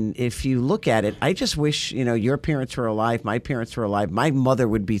 And if you look at it, I just wish, your parents were alive, my parents were alive. My mother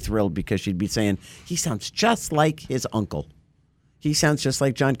would be thrilled because she'd be saying, he sounds just like his uncle. He sounds just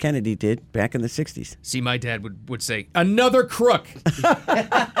like John Kennedy did back in the 60s. See, my dad would say, another crook.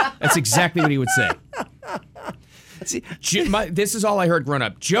 That's exactly what he would say. See, this is all I heard growing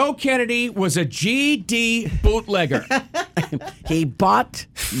up. Joe Kennedy was a GD bootlegger. He bought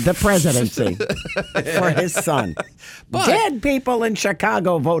the presidency for his son. Dead people in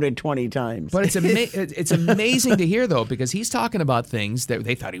Chicago voted 20 times. But it's amazing to hear, though, because he's talking about things that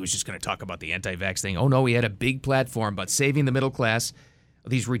they thought he was just going to talk about the anti-vax thing. Oh, no, he had a big platform about saving the middle class,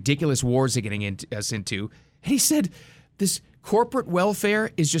 these ridiculous wars they're getting us into. And he said this corporate welfare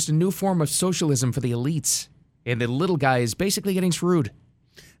is just a new form of socialism for the elites. And the little guy is basically getting screwed.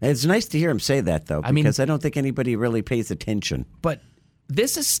 It's nice to hear him say that, though, because I don't think anybody really pays attention. But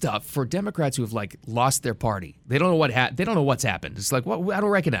this is stuff for Democrats who have lost their party. They don't know they don't know what's happened. It's like, I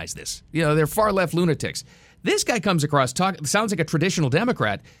don't recognize this. They're far left lunatics. This guy comes across sounds like a traditional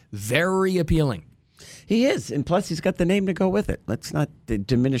Democrat, very appealing. He is, and plus he's got the name to go with it. Let's not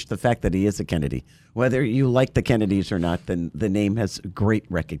diminish the fact that he is a Kennedy. Whether you like the Kennedys or not, then the name has great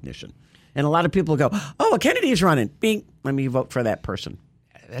recognition. And a lot of people go, a Kennedy's running. Bing, let me vote for that person.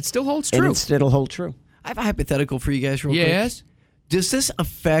 That still holds true. And it'll hold true. I have a hypothetical for you guys real quick. Yes? Does this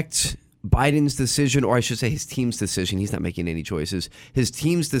affect Biden's decision, or I should say his team's decision? He's not making any choices. His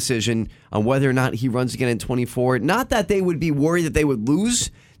team's decision on whether or not he runs again in 24. Not that they would be worried that they would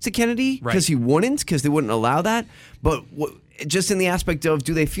lose to Kennedy, because he wouldn't, because they wouldn't allow that. But just in the aspect of,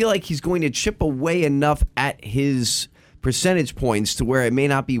 do they feel like he's going to chip away enough at his percentage points to where it may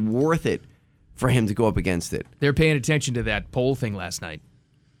not be worth it for him to go up against it? They're paying attention to that poll thing last night.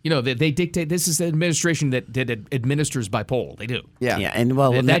 They dictate. This is the administration that administers by poll. They do. Yeah. And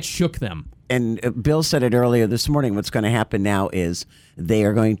that shook them. And Bill said it earlier this morning. What's going to happen now is they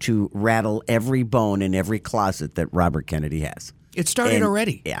are going to rattle every bone in every closet that Robert Kennedy has. It started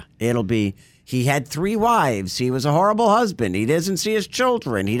already. Yeah. It'll be, he had 3 wives. He was a horrible husband. He doesn't see his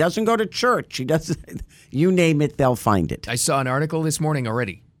children. He doesn't go to church. He doesn't. You name it, they'll find it. I saw an article this morning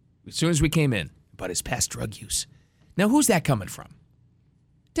already, as soon as we came in, about his past drug use. Now, who's that coming from?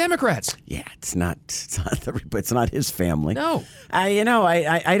 Democrats. Yeah, it's not his family. No.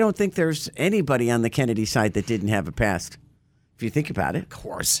 I don't think there's anybody on the Kennedy side that didn't have a past. If you think about it. Of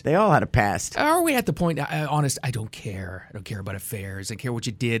course. They all had a past. Are we at the point, honest, I don't care. I don't care about affairs. I care what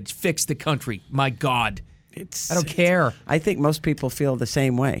you did. Fix the country. My God. I don't care. I think most people feel the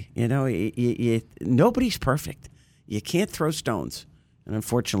same way. Nobody's perfect. You can't throw stones. And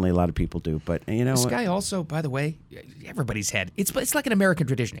unfortunately, a lot of people do. But you know, this guy also, by the way, everybody's had it's like an American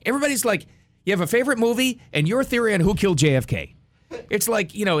tradition. Everybody's like, you have a favorite movie and your theory on who killed JFK. It's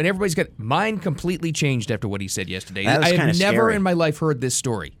like, and everybody's got mine completely changed after what he said yesterday. I have never in my life heard this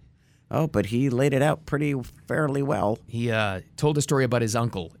story. Oh, but he laid it out fairly well. He told a story about his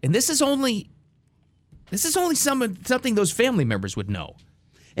uncle, and this is only something those family members would know.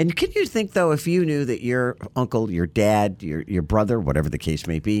 And can you think, though, if you knew that your uncle, your dad, your brother, whatever the case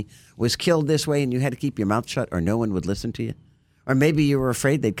may be, was killed this way and you had to keep your mouth shut or no one would listen to you? Or maybe you were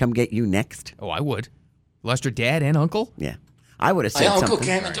afraid they'd come get you next? Oh, I would. Lost your dad and uncle? Yeah. I would have said something. My uncle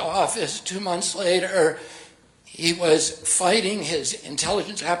came into office 2 months later. He was fighting his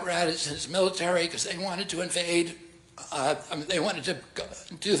intelligence apparatus and his military because they wanted to invade. They wanted to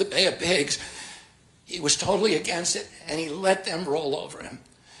do the Bay of Pigs. He was totally against it, and he let them roll over him.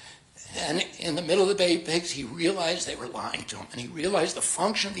 And in the middle of the Bay of Pigs, he realized they were lying to him, and he realized the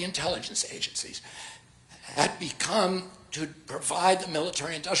function of the intelligence agencies had become to provide the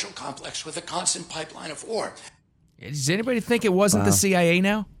military-industrial complex with a constant pipeline of war. Does anybody think it wasn't the CIA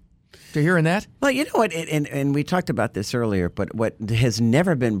now? After hearing that? Well, you know what, and we talked about this earlier, but what has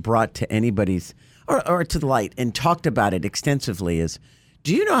never been brought to anybody's, or to the light, and talked about it extensively is,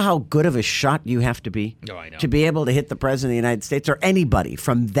 do you know how good of a shot you have to be I know. to be able to hit the President of the United States or anybody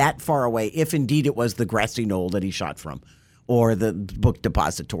from that far away, if indeed it was the grassy knoll that he shot from or the book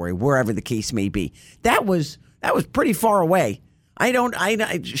depository, wherever the case may be? That was pretty far away.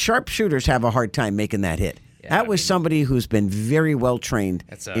 Sharpshooters have a hard time making that hit. Yeah, that was somebody who's been very well trained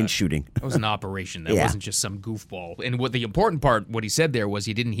in shooting. That was an operation. That wasn't just some goofball. And what the important part, what he said there was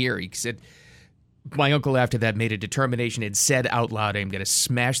he didn't hear. He said, my uncle after that made a determination and said out loud, I'm going to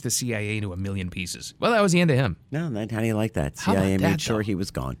smash the CIA into a million pieces. Well, that was the end of him. No, how do you like that? CIA made sure he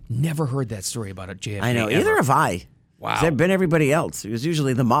was gone. Never heard that story about a JFK. I know, either have I. Wow. It's been everybody else. It was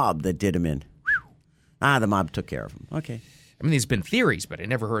usually the mob that did him in. The mob took care of him. Okay. I mean, there's been theories, but I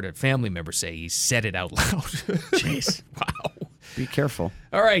never heard a family member say he said it out loud. Jeez. Wow. Be careful.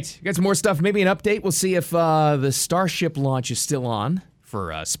 All right. Got some more stuff. Maybe an update. We'll see if the Starship launch is still on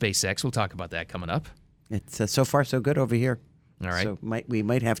for SpaceX. We'll talk about that coming up. It's so far so good over here. All right. So we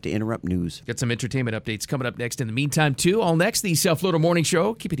might have to interrupt news. Got some entertainment updates coming up next. In the meantime, too, all next, the Self Loader Morning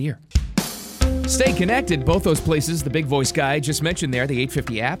Show. Keep it here. Stay connected. Both those places, the Big Voice guy just mentioned there, the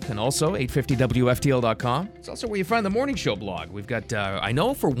 850 app, and also 850WFTL.com. It's also where you find the Morning Show blog. We've got, I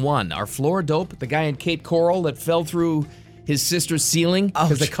know for one, our floor dope, the guy in Cape Coral that fell through his sister's ceiling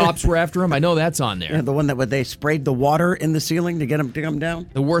because the cops were after him. I know that's on there. Yeah, the one that they sprayed the water in the ceiling to get him to come down?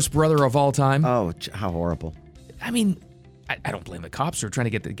 The worst brother of all time. Oh, how horrible. I mean, I don't blame the cops for trying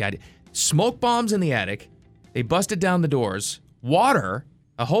to get the guy. Smoke bombs in the attic. They busted down the doors. Water,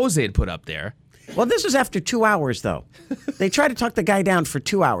 a hose they had put up there. Well, this was after 2 hours, though. They tried to talk the guy down for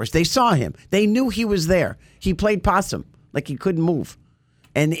 2 hours. They saw him. They knew he was there. He played possum, like he couldn't move.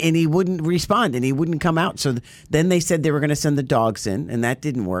 And he wouldn't respond, and he wouldn't come out. So then they said they were going to send the dogs in, and that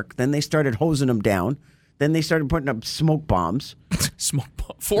didn't work. Then they started hosing him down. Then they started putting up smoke bombs. Smoke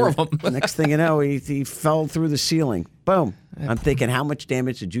bomb, 4 of them. Next thing you know, he fell through the ceiling. Boom. I'm thinking, how much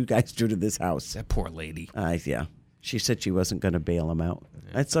damage did you guys do to this house? That poor lady. Yeah. She said she wasn't going to bail him out.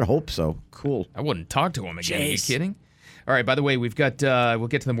 I said, hope so. Cool. I wouldn't talk to him again. Jeez. Are you kidding? All right, by the way, we've got, we'll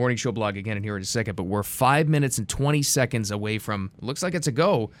get to the Morning Show blog again in here in a second, but we're 5 minutes and 20 seconds away from, looks like it's a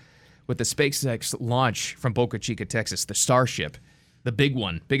go, with the SpaceX launch from Boca Chica, Texas, the Starship, the big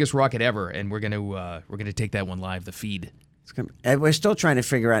one, biggest rocket ever, and we're gonna take that one live, the feed. We're still trying to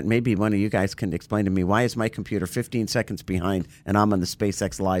figure out, maybe one of you guys can explain to me, why is my computer 15 seconds behind and I'm on the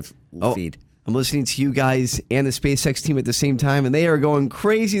SpaceX live feed? I'm listening to you guys and the SpaceX team at the same time, and they are going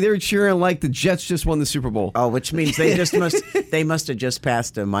crazy. They're cheering like the Jets just won the Super Bowl. Oh, which means they must have just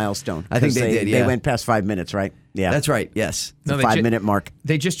passed a milestone. I think they did, yeah. They went past 5 minutes, right? Yeah. That's right, yes. The 5 minute mark.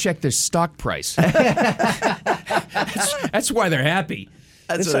 They just checked their stock price. That's why they're happy.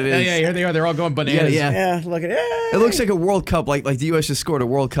 That's what it is. Yeah, here they are. They're all going bananas. Yeah, look at it. It looks like a World Cup, like the U.S. just scored a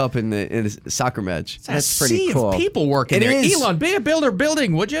World Cup in a soccer match. That's pretty cool. Of people working there. Is. Elon, be a builder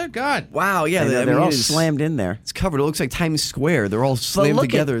building, would you? God. Wow, yeah. They're all slammed in there. It's covered. It looks like Times Square. They're all slammed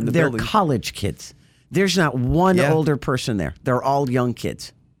together in the building. They're college kids. There's not one older person there. They're all young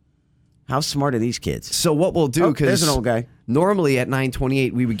kids. How smart are these kids? So what we'll do, because there's an old guy. Normally at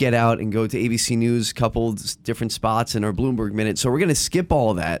 9:28 we would get out and go to ABC News, coupled different spots in our Bloomberg Minute. So we're going to skip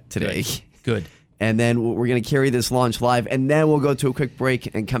all of that today. Good. And then we're going to carry this launch live, and then we'll go to a quick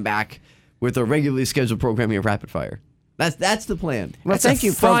break and come back with our regularly scheduled programming of Rapid Fire. That's the plan. Well, thank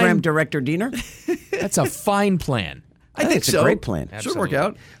you, Program Director Diener. That's a fine plan. I think it's so. a great plan. Should work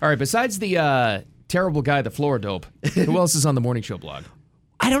out. All right, besides the terrible guy, the floor dope. Who else is on the morning show blog?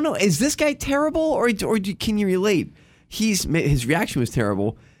 I don't know. Is this guy terrible, or can you relate? His reaction was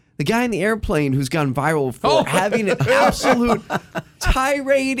terrible. The guy in the airplane who's gone viral for having an absolute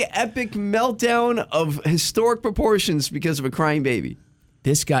tirade, epic meltdown of historic proportions because of a crying baby.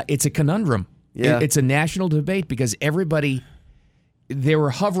 This guy, it's a conundrum. Yeah. It's a national debate because everybody, they were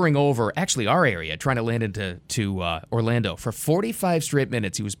hovering over, actually our area, trying to land into Orlando. For 45 straight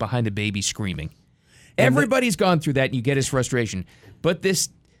minutes, he was behind a baby screaming. Everybody's gone through that, and you get his frustration. But this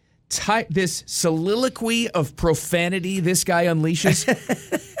soliloquy of profanity this guy unleashes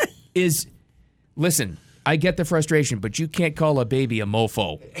is, listen, I get the frustration, but you can't call a baby a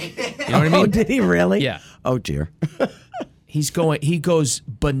mofo. You know what I mean? Oh, did he really? Yeah. Oh, dear. He goes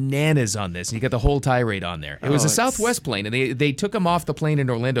bananas on this, and you got the whole tirade on there. It was a Southwest plane, and they took him off the plane in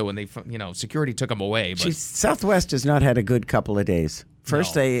Orlando, and security took him away. But Southwest has not had a good couple of days.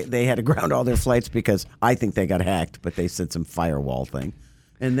 First, they had to ground all their flights because I think they got hacked, but they said some firewall thing.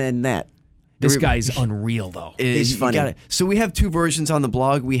 And then that. This guy's unreal, though. He's funny. So we have two versions on the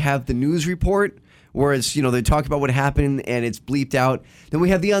blog. We have the news report, where it's, they talk about what happened, and it's bleeped out. Then we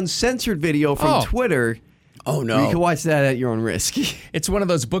have the uncensored video from Twitter. Oh, no. You can watch that at your own risk. It's one of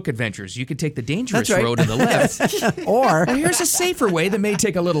those book adventures. You could take the dangerous road on the left. Or here's a safer way that may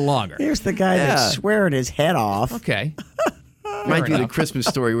take a little longer. Here's the guy that's swearing his head off. Okay. Might be the Christmas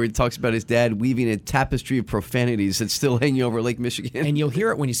story where he talks about his dad weaving a tapestry of profanities that's still hanging over Lake Michigan. And you'll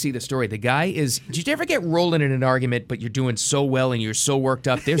hear it when you see the story. The guy is... Did you ever get rolling in an argument, but you're doing so well and you're so worked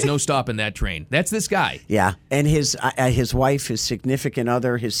up? There's no stopping that train. That's this guy. Yeah. And his wife, his significant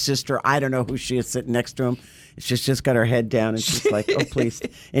other, his sister, I don't know who she is sitting next to him. She's just got her head down and she's like, oh, please.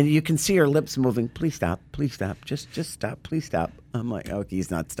 And you can see her lips moving. Please stop. Please stop. Just stop. Please stop. I'm like, oh, he's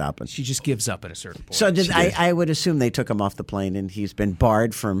not stopping. She just gives up at a certain point. So I would assume they took him off the plane and he's been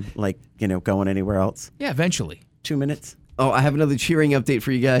barred from, going anywhere else. Yeah, eventually. 2 minutes. Oh, I have another cheering update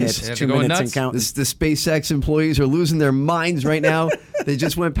for you guys. It's 2 minutes and counting. The SpaceX employees are losing their minds right now. They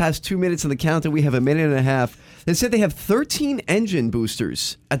just went past 2 minutes on the countdown. We have a minute and a half. They said they have 13 engine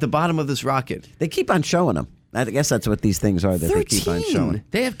boosters at the bottom of this rocket. They keep on showing them. I guess that's what these things are that 13. They keep on showing.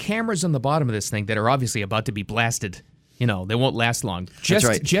 They have cameras on the bottom of this thing that are obviously about to be blasted. They won't last long.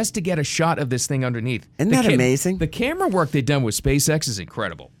 Just to get a shot of this thing underneath. Isn't that amazing? The camera work they've done with SpaceX is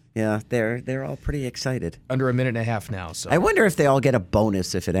incredible. Yeah, they're all pretty excited. Under a minute and a half now. So I wonder if they all get a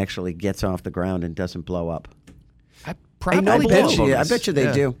bonus if it actually gets off the ground and doesn't blow up. I bet you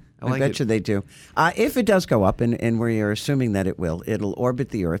they do. I bet you they do. If it does go up, and we are assuming that it will, it'll orbit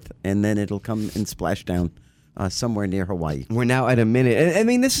the Earth, and then it'll come and splash down somewhere near Hawaii. We're now at a minute. I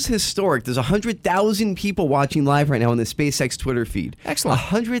mean, this is historic. There's 100,000 people watching live right now on the SpaceX Twitter feed. Excellent.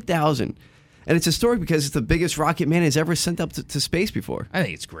 100,000. And it's historic because it's the biggest rocket man has ever sent up to space before. I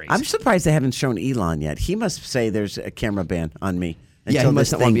think it's great. I'm surprised they haven't shown Elon yet. He must say there's a camera ban on me. Yeah, he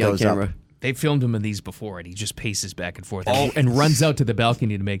must not want to be on camera. Up. They filmed him in these before, and he just paces back and forth and runs out to the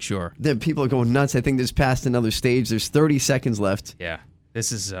balcony to make sure. The people are going nuts. I think there's past another stage. There's 30 seconds left. Yeah.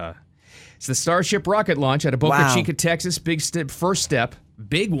 This is it's the Starship rocket launch out of Boca Chica, Texas. First step,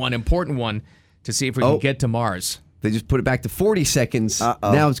 big one, important one, to see if we can get to Mars. They just put it back to 40 seconds.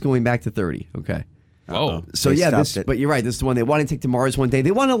 Now it's going back to 30. Okay. Oh, so but you're right. This is the one they want to take to Mars one day.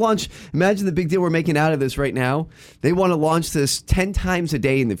 They want to launch. Imagine the big deal we're making out of this right now. They want to launch this 10 times a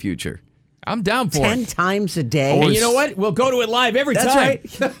day in the future. I'm down for 10 times a day. And you know what? We'll go to it live every time.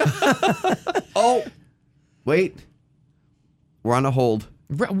 That's right. Wait. We're on a hold.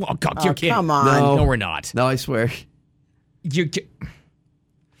 Well, you're kidding. Come on. No, we're not. No, I swear. We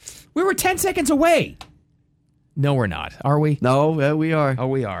were 10 seconds away. No, we're not. Are we? No, we are. Oh,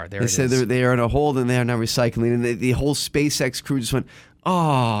 we are. There they said they are on a hold and they are now recycling. And the whole SpaceX crew just went,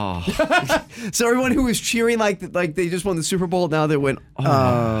 oh. So everyone who was cheering like they just won the Super Bowl, now they went, oh.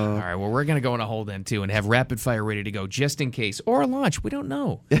 All right, well, we're going to go on a hold then, too, and have rapid fire ready to go just in case. Or a launch. We don't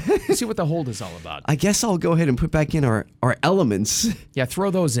know. Let's see what the hold is all about. I guess I'll go ahead and put back in our elements. Yeah,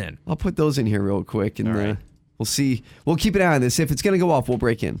 throw those in. I'll put those in here real quick. And all right. We'll see. We'll keep an eye on this. If it's going to go off, we'll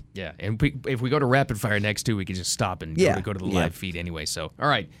break in. Yeah, and if we go to rapid fire next, too, we can just stop and go to the live feed anyway. So, all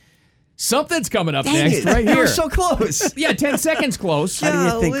right. Something's coming up next right here. We're so close. Yeah, 10 seconds close. How do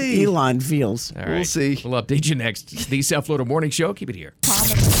you think Elon feels? All right. We'll see. We'll update you next. The South Florida Morning Show. Keep it here.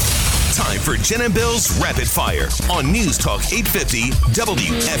 Time for Jen and Bill's Rapid Fire on News Talk 850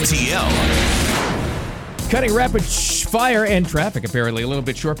 WFTL. Cutting rapid fire and traffic apparently a little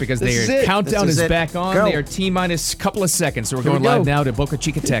bit short because their countdown is back on. They are T-minus a couple of seconds. So we're going live now to Boca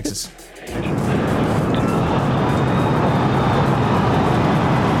Chica, Texas.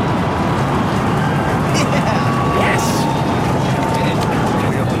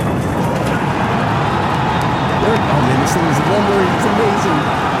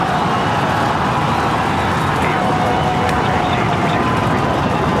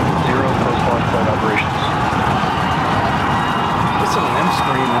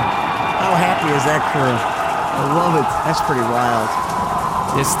 is that crew? I love it. That's pretty wild.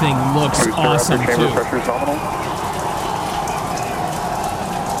 This thing looks awesome, too. Pressure is nominal.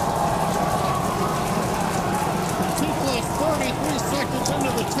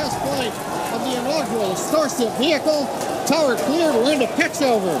 Into the test flight of the inaugural Starship vehicle. Tower cleared, we're into pitch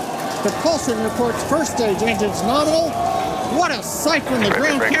over. Propulsion reports first stage engines nominal. What a sight from the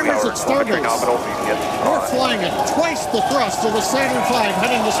ground cameras at Starbase. We're flying at twice the thrust of the Saturn V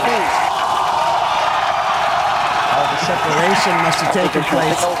heading to space. Oh, the separation must have taken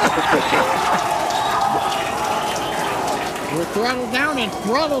place. We're throttled down and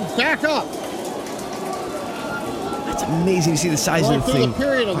throttled back up. It's amazing to see the size of the through thing. The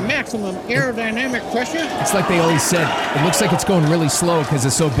period of maximum aerodynamic pressure. It's like they always said. It looks like it's going really slow because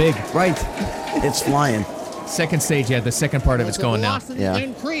it's so big. Right. It's flying. Second stage, the second part of it's going now. Velocity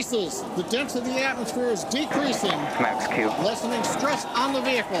increases. The density of the atmosphere is decreasing. Max Q. Lessening stress on the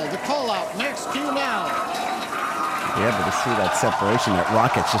vehicle. The call out, max Q now. Yeah, but to see that separation, that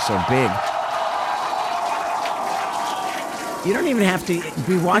rocket's just so big. You don't even have to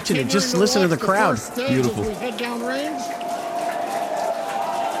be watching it. Just listen to the crowd. Beautiful. We head down range.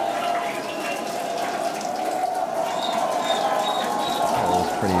 That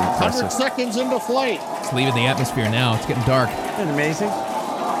was pretty impressive. 100 seconds into flight. It's leaving the atmosphere now. It's getting dark. Isn't that amazing?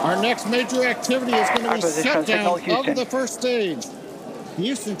 Our next major activity is going to be shutdown of the first stage. The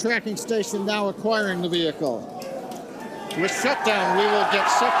Houston tracking station now acquiring the vehicle. With shutdown, we will get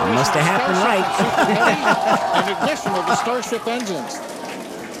separation. It must have happened right. In ignition of the Starship engines.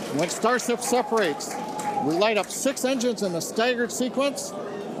 When Starship separates, we light up 6 engines in a staggered sequence.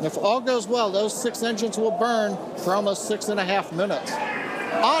 And if all goes well, those 6 engines will burn for almost 6.5 minutes.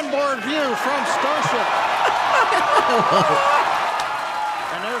 Onboard view from Starship.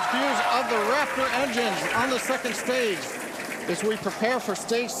 And there's views of the Raptor engines on the second stage as we prepare for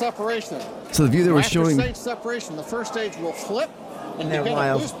stage separation. So the view that we're showing. After stage separation, the first stage will flip and Isn't that begin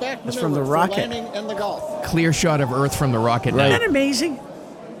wild? a boost back It's maneuver from the for rocket. landing in the Gulf. Clear shot of Earth from the rocket now. Isn't that amazing?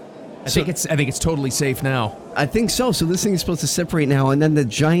 I think it's totally safe now. I think so. So this thing is supposed to separate now, and then the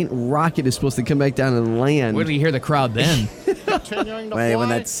giant rocket is supposed to come back down and land. Where do you hear the crowd then? Continuing to Wait, fly. when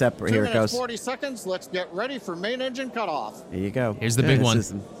that's separate, here it 2 minutes, goes. 40 seconds. Let's get ready for main engine cutoff. There you go. Here's the big This one.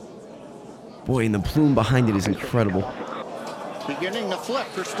 is- Boy, and the plume behind it is incredible. Beginning to flip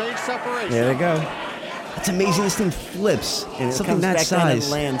for stage separation. There they go. It's amazing this thing flips. And it Something comes that back down and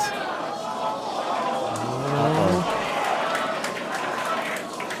size. lands.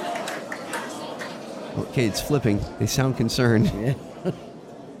 Okay, it's flipping. They sound concerned. Yeah.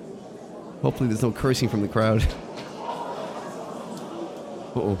 Hopefully there's no cursing from the crowd.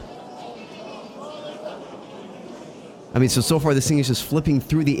 Uh-oh. I mean, so far this thing is just flipping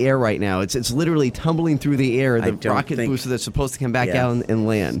through the air right now. It's literally tumbling through the air. The rocket booster that's supposed to come back out and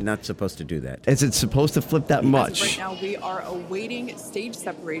land. It's not supposed to do that. Is it supposed to flip that much? Right now we are awaiting stage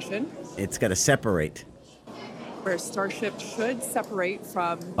separation, It's got to separate. where Starship should separate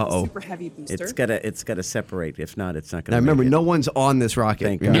from the Super Heavy booster. It's got to separate. If not, it's not going to. Now remember, no one's on this rocket.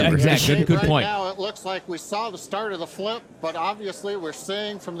 Thank God. Yeah, exactly. Good Right point. now, it looks like we saw the start of the flip, but obviously we're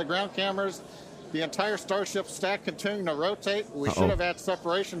seeing from the ground cameras the entire Starship stack continuing to rotate. We should have had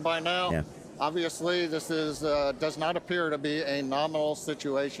separation by now. Yeah. Obviously, this is does not appear to be a nominal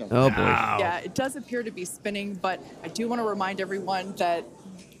situation. Oh boy. Yeah, it does appear to be spinning, but I do want to remind everyone that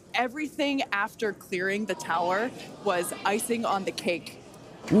everything after clearing the tower was icing on the cake.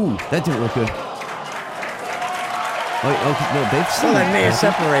 Ooh, that didn't look good. Oh, okay, no, they've Well, that may have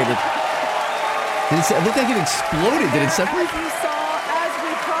separated. It looked like it exploded. Did it separate? As you saw, as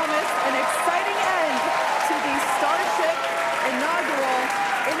we promised, an exciting end to the Starship inaugural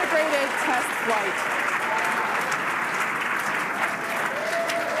integrated test flight.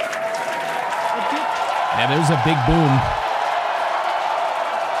 Yeah, there was a big boom.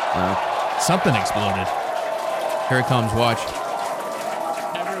 Something exploded. Here it comes. Watch.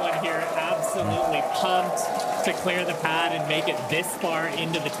 Everyone here absolutely pumped to clear the pad and make it this far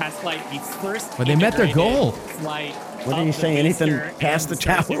into the test flight. The first But they met their goal. flight. What are you saying? Anything past the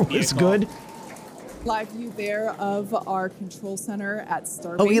tower was good? Live view there of our control center at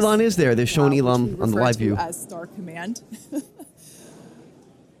Starbase. Oh, Elon is there. They're showing which Elon we on the refer live to view. as Star Command.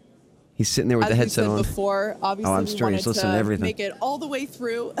 He's sitting there with the As we headset said on. before, obviously I'm we sure he's wanted listening to to everything. make it all the way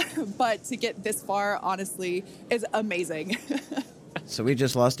through, but to get this far, honestly, is amazing. So we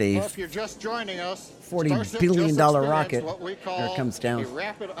just lost a Well, if you're just joining us, $40 Starship billion just rocket. experienced what we call Here it comes down. a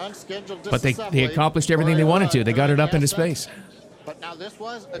rapid unscheduled But they disassembly accomplished everything they for wanted to. They got it up into gas vent. space. But now this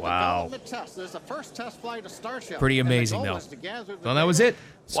was a Wow. development test. This is the first test flight of Starship. Pretty and the amazing, goal though. was to gather the Well, that was data it.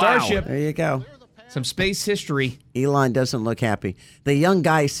 Starship. There you go. Some space history. Elon doesn't look happy. The young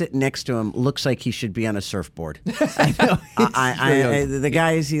guy sitting next to him looks like he should be on a surfboard. I know. The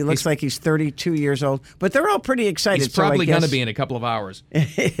guy, he looks like he's 32 years old, but they're all pretty excited. He's probably going to be in a couple of hours.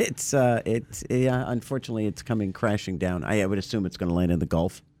 Unfortunately, it's coming crashing down. I would assume it's going to land in the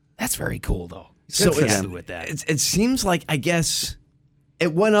Gulf. That's very cool, though. So with that. It seems like, I guess,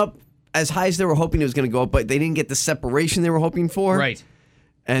 it went up as high as they were hoping it was going to go up, but they didn't get the separation they were hoping for. Right.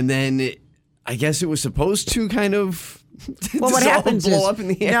 And then I guess it was supposed to kind of what happens blow is, up in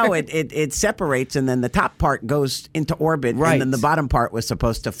the air. No, it separates, and then the top part goes into orbit, right. And then the bottom part was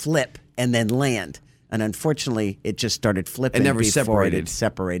supposed to flip and then land. And unfortunately, it just started flipping. It never before separated. It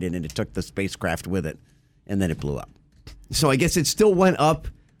separated, and it took the spacecraft with it, and then it blew up. So I guess it still went up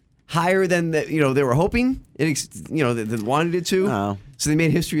higher than they were hoping. They wanted it to. Oh. So they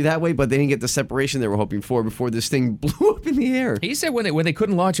made history that way, but they didn't get the separation they were hoping for before this thing blew up in the air. He said when they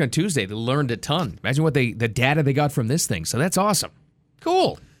couldn't launch on Tuesday, they learned a ton. Imagine the data they got from this thing. So that's awesome.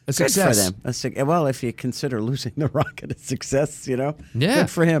 Cool. A success. Good for them. Well, if you consider losing the rocket a success, Yeah. Good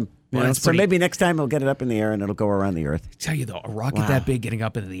for him. Well, so maybe next time he'll get it up in the air and it'll go around the Earth. I tell you though, a rocket that big getting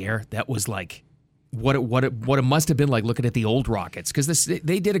up into the air, that was like what it must have been like looking at the old rockets, because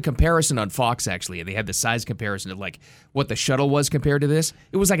they did a comparison on Fox actually, and they had the size comparison of like what the shuttle was compared to this.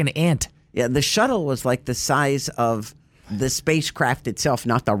 It was like an ant. Yeah, the shuttle was like the size of the spacecraft itself,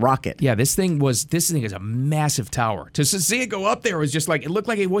 not the rocket. Yeah, this thing is a massive tower. To see it go up there was just like, it looked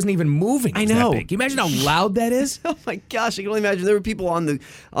like it wasn't even moving. I know. That big. Can you imagine how loud that is? Oh my gosh, I can only imagine. There were people on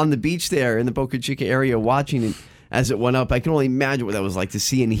the beach there in the Boca Chica area watching it as it went up. I can only imagine what that was like to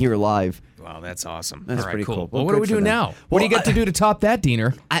see and hear live. Wow, that's awesome. That's all right, pretty cool. Well, what do we do now? What do you get to do to top that,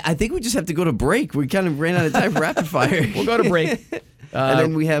 Diener? I think we just have to go to break. We kind of ran out of time for rapid fire. We'll go to break. And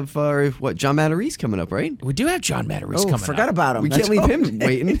then we have, John Matarese coming up, right? We do have John Matarese coming up. Forgot about him. We can't leave him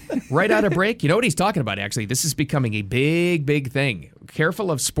waiting. Right out of break. You know what he's talking about, actually? This is becoming a big, big thing. Careful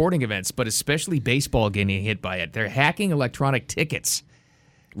of sporting events, but especially baseball getting hit by it. They're hacking electronic tickets.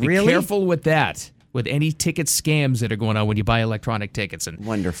 Be careful with that, with any ticket scams that are going on when you buy electronic tickets. And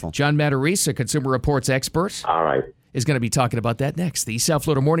wonderful. John Matarese, a Consumer Reports expert, all right, is going to be talking about that next. The South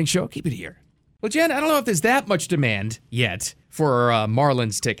Florida Morning Show. Keep it here. Well, Jen, I don't know if there's that much demand yet for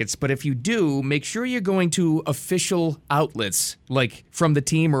Marlins tickets, but if you do, make sure you're going to official outlets like from the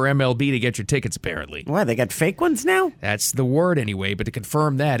team or MLB to get your tickets, apparently. Why, they got fake ones now? That's the word anyway, but to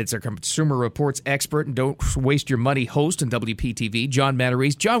confirm that, it's our Consumer Reports expert and don't waste your money host on WPTV, John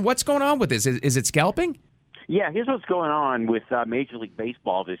Matarese. John, what's going on with this? Is it scalping? Yeah, here's what's going on with Major League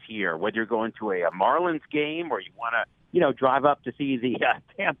Baseball this year. Whether you're going to a Marlins game or you want to drive up to see the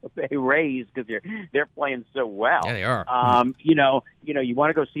Tampa Bay Rays because they're playing so well. Yeah, they are. You want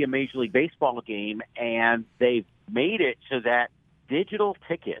to go see a Major League Baseball game, and they've made it so that digital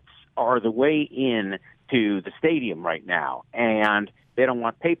tickets are the way in to the stadium right now. And they don't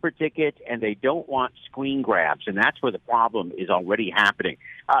want paper tickets, and they don't want screen grabs, and that's where the problem is already happening.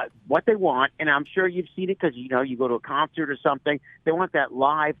 What they want, and I'm sure you've seen it because, you go to a concert or something, they want that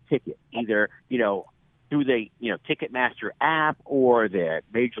live ticket, either, through the Ticketmaster app or the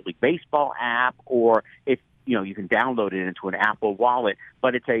Major League Baseball app, or if you can download it into an Apple Wallet.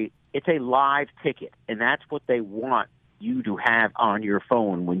 But it's a live ticket, and that's what they want you to have on your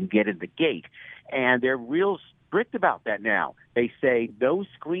phone when you get in the gate. And they're real strict about that now. They say no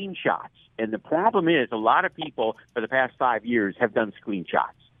screenshots, and the problem is a lot of people for the past 5 years have done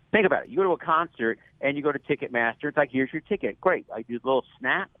screenshots. Think about it. You go to a concert and you go to Ticketmaster. It's like, here's your ticket. Great. I do a little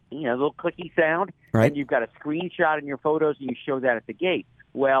snap, a little clicky sound, right. And you've got a screenshot in your photos and you show that at the gate.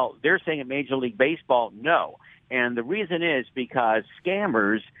 Well, they're saying at Major League Baseball, no. And the reason is because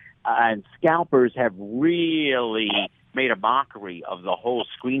scammers and scalpers have really made a mockery of the whole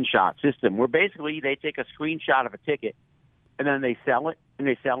screenshot system, where basically they take a screenshot of a ticket and then they sell it, and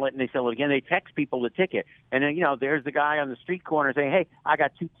they sell it, and they sell it again. They text people the ticket. And then, there's the guy on the street corner saying, hey, I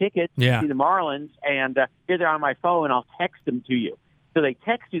got 2 tickets to see the Marlins, and here they're on my phone, I'll text them to you. So they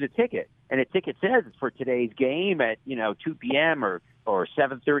text you the ticket, and the ticket says it's for today's game at, 2 p.m. or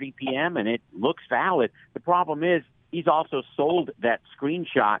 7:30 p.m., and it looks valid. The problem is he's also sold that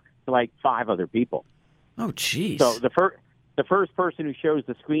screenshot to like 5 other people. Oh, jeez. So the first person who shows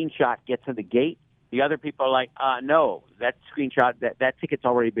the screenshot gets in the gate. The other people are like, no, that screenshot, that ticket's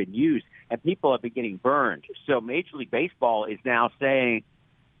already been used, and people have been getting burned. So Major League Baseball is now saying,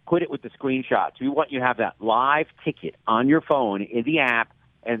 quit it with the screenshots. We want you to have that live ticket on your phone in the app,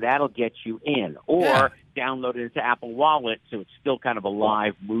 and that'll get you in. Or download it into Apple Wallet so it's still kind of a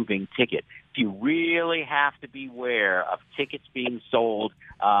live moving ticket. You really have to beware of tickets being sold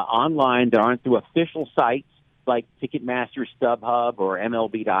online that aren't through official sites like Ticketmaster, StubHub, or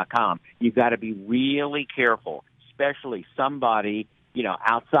MLB.com. You've got to be really careful, especially somebody,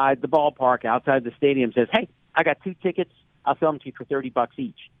 outside the ballpark, outside the stadium says, hey, I got 2 tickets. I'll sell them to you for $30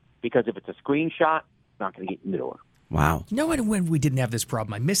 each. Because if it's a screenshot, it's not going to get in the door. Wow. You know when we didn't have this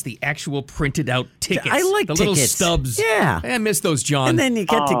problem? I missed the actual printed out tickets. I like the tickets. Little stubs. Yeah. I miss those, John. And then you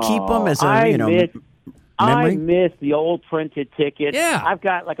get to keep them as memory. I miss the old printed tickets. Yeah. I've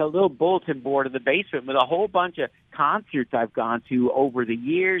got like a little bulletin board in the basement with a whole bunch of concerts I've gone to over the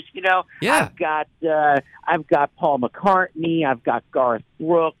years. Yeah. I've got Paul McCartney. I've got Garth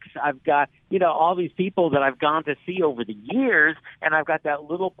Brooks. I've got, all these people that I've gone to see over the years. And I've got that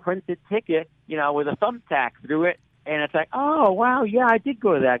little printed ticket, with a thumbtack through it. And it's like, oh, wow, yeah, I did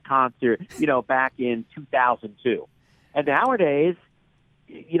go to that concert, back in 2002. And nowadays,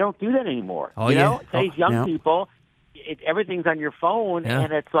 you don't do that anymore. Oh, yeah. Today's young people, everything's on your phone,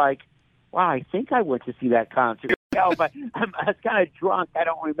 and it's like, wow, I think I went to see that concert. But I was kind of drunk. I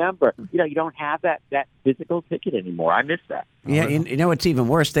don't remember. You don't have that physical ticket anymore. I miss that. Yeah, it's even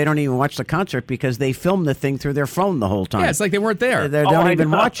worse. They don't even watch the concert because they film the thing through their phone the whole time. Yeah, it's like they weren't there. They don't even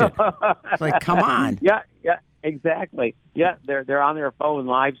watch it. It's like, come on. Yeah. Exactly. Yeah, they're on their phone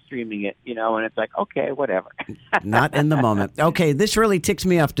live streaming it, and it's like, okay, whatever. Not in the moment. Okay, this really ticks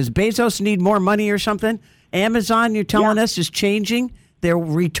me off. Does Bezos need more money or something? Amazon, you're telling us, is changing their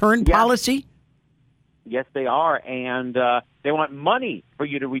return policy? Yes, they are, and they want money for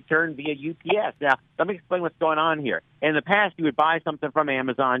you to return via UPS. Now, let me explain what's going on here. In the past, you would buy something from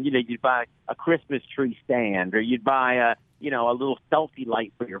Amazon. You'd buy a Christmas tree stand, or you'd buy a little selfie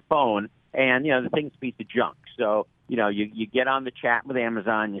light for your phone, and the thing's a piece of junk. So you get on the chat with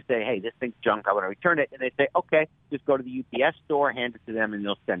Amazon. You say, hey, this thing's junk. I want to return it, and they say, okay, just go to the UPS store, hand it to them, and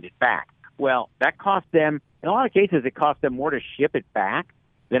they'll send it back. Well, that costs them. In a lot of cases, it costs them more to ship it back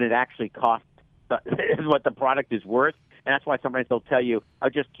than it actually costs. Is what the product is worth, and that's why sometimes they'll tell you, "I'll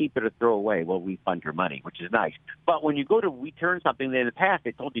just keep it or throw away. We'll refund your money," which is nice. But when you go to return something, in the past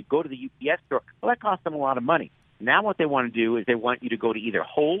they told you go to the UPS store. Well, that costs them a lot of money. Now what they want to do is they want you to go to either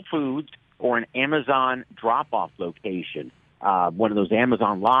Whole Foods or an Amazon drop-off location, one of those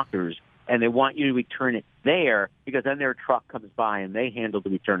Amazon lockers, and they want you to return it there because then their truck comes by and they handle the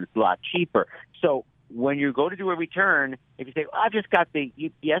return. It's a lot cheaper. So when you go to do a return, if you say, well, I've just got the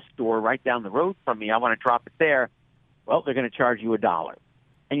UPS store right down the road from me, I want to drop it there, well, they're going to charge you $1.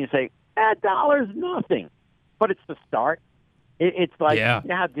 And you say, $1 is nothing. But it's the start. It's like, you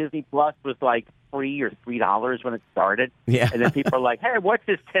know how Disney Plus was like free or $3 when it started? Yeah. And then people are like, hey, what's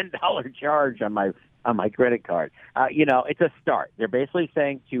this $10 charge on my credit card? It's a start. They're basically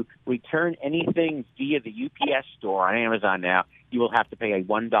saying to return anything via the UPS store on Amazon now, you will have to pay a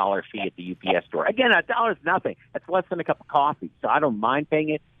 $1 fee at the UPS store. Again, $1 is nothing. That's less than a cup of coffee. So I don't mind paying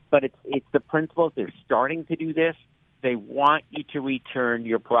it, but it's the principle. They're starting to do this. They want you to return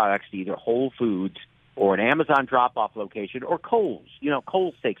your products to either Whole Foods or an Amazon drop-off location or Kohl's.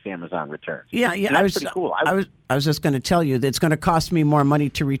 Kohl's takes Amazon returns. Yeah. That's pretty cool. I was just going to tell you that it's going to cost me more money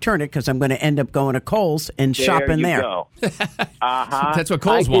to return it because I'm going to end up going to Kohl's and shopping there. Go. Uh-huh. That's what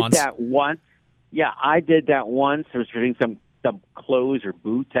Kohl's wants. I did that once. Yeah, I did that once. I was getting some clothes or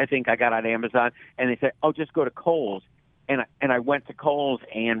boots, I think I got on Amazon, and they said, oh, just go to Kohl's. And I went to Kohl's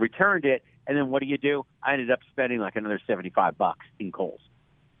and returned it, and then what do? I ended up spending like another $75 in Kohl's.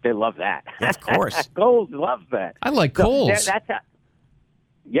 They love that. Of course. Kohl's loves that. I like Kohl's. So that's how,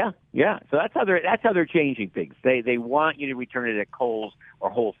 yeah. So that's how they're changing things. They want you to return it at Kohl's or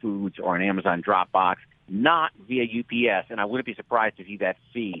Whole Foods or an Amazon Dropbox, not via UPS. And I wouldn't be surprised to see that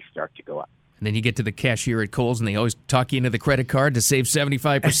fee start to go up. And then you get to the cashier at Kohl's, and they always talk you into the credit card to save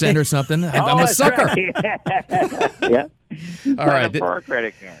 75% or something. I'm a sucker. Right. Yeah. All right. For a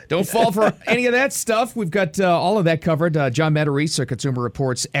credit card. Don't fall for any of that stuff. We've got all of that covered. John Matarese, our Consumer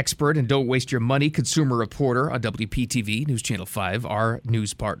Reports expert, and Don't Waste Your Money Consumer Reporter on WPTV, News Channel 5, our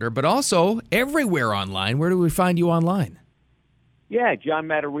news partner, but also everywhere online. Where do we find you online? Yeah, John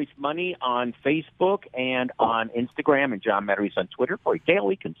Matarese Money on Facebook and on Instagram, and John Matarese on Twitter for a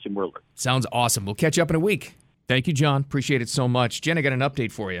daily consumer alert. Sounds awesome. We'll catch up in a week. Thank you, John. Appreciate it so much. Jen, I got an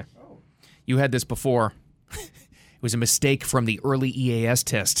update for you. You had this before. It was a mistake from the early EAS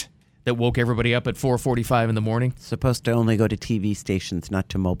test that woke everybody up at 4:45 in the morning. Supposed to only go to TV stations, not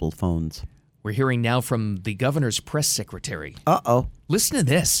to mobile phones. We're hearing now from the governor's press secretary. Uh-oh. Listen to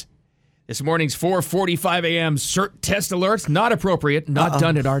this. This morning's 4:45 a.m. CERT test alert, not appropriate, not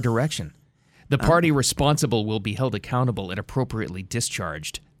done at our direction. The party responsible will be held accountable and appropriately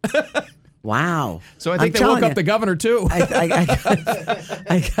discharged. Wow. So I think they woke up the governor, too.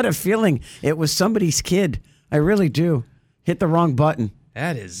 I got a feeling it was somebody's kid. I really do. Hit the wrong button.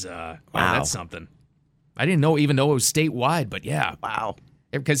 That is, wow, that's something. I didn't even know it was statewide, but yeah. Wow.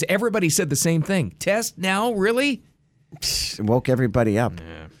 Because everybody said the same thing. Test now? Really? Woke everybody up.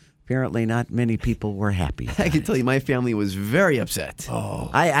 Yeah. Apparently not many people were happy. I can tell you my family was very upset. Oh.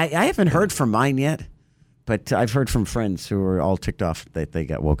 I haven't heard from mine yet, but I've heard from friends who were all ticked off that they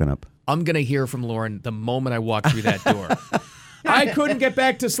got woken up. I'm going to hear from Lauren the moment I walk through that door. I couldn't get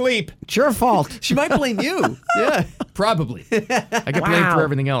back to sleep. It's your fault. She might blame you. Yeah. Probably. I get blamed for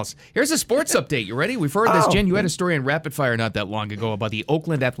everything else. Here's a sports update. You ready? We've heard this. Jen, you had a story in Rapid Fire not that long ago about the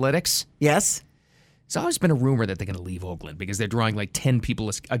Oakland Athletics. Yes. It's always been a rumor that they're going to leave Oakland because they're drawing like 10 people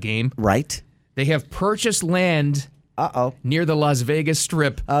a game. Right. They have purchased land near the Las Vegas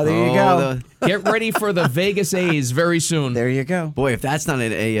Strip. Oh, there you go. Get ready for the Vegas A's very soon. There you go. Boy, if that's not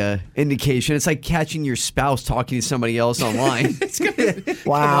an indication, it's like catching your spouse talking to somebody else online.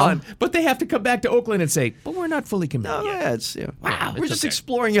 Wow. Come on. But they have to come back to Oakland and say, but we're not fully committed yet. Wow. We're just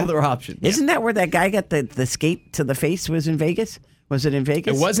exploring other options. Isn't that where that guy got the skate to the face was in Vegas? Was it in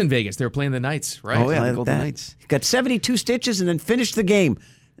Vegas? It was in Vegas. They were playing the Knights, right? Oh, yeah, the Golden Knights. Got 72 stitches and then finished the game.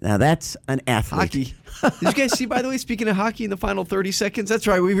 Now, that's an athlete. Hockey. Did you guys see, by the way, speaking of hockey in the final 30 seconds? That's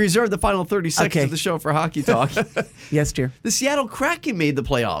right. We reserved the final 30 seconds of the show for hockey talk. Yes, dear. The Seattle Kraken made the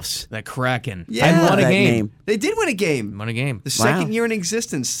playoffs. The Kraken. Yeah. And won a game. Name. They did win a game. Won a game. The second year in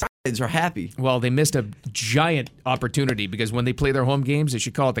existence. Sides are happy. Well, they missed a giant opportunity because when they play their home games, they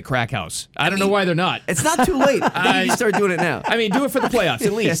should call it the Crack House. I don't know why they're not. It's not too late. I think you can start doing it now. I mean, do it for the playoffs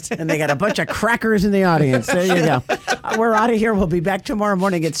at least. And they got a bunch of crackers in the audience. There you go. We're out of here. We'll be back tomorrow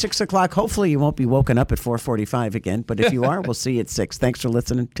morning at 6 o'clock. Hopefully you won't be woken up at 4:45 again. But if you are, we'll see you at 6. Thanks for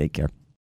listening. Take care.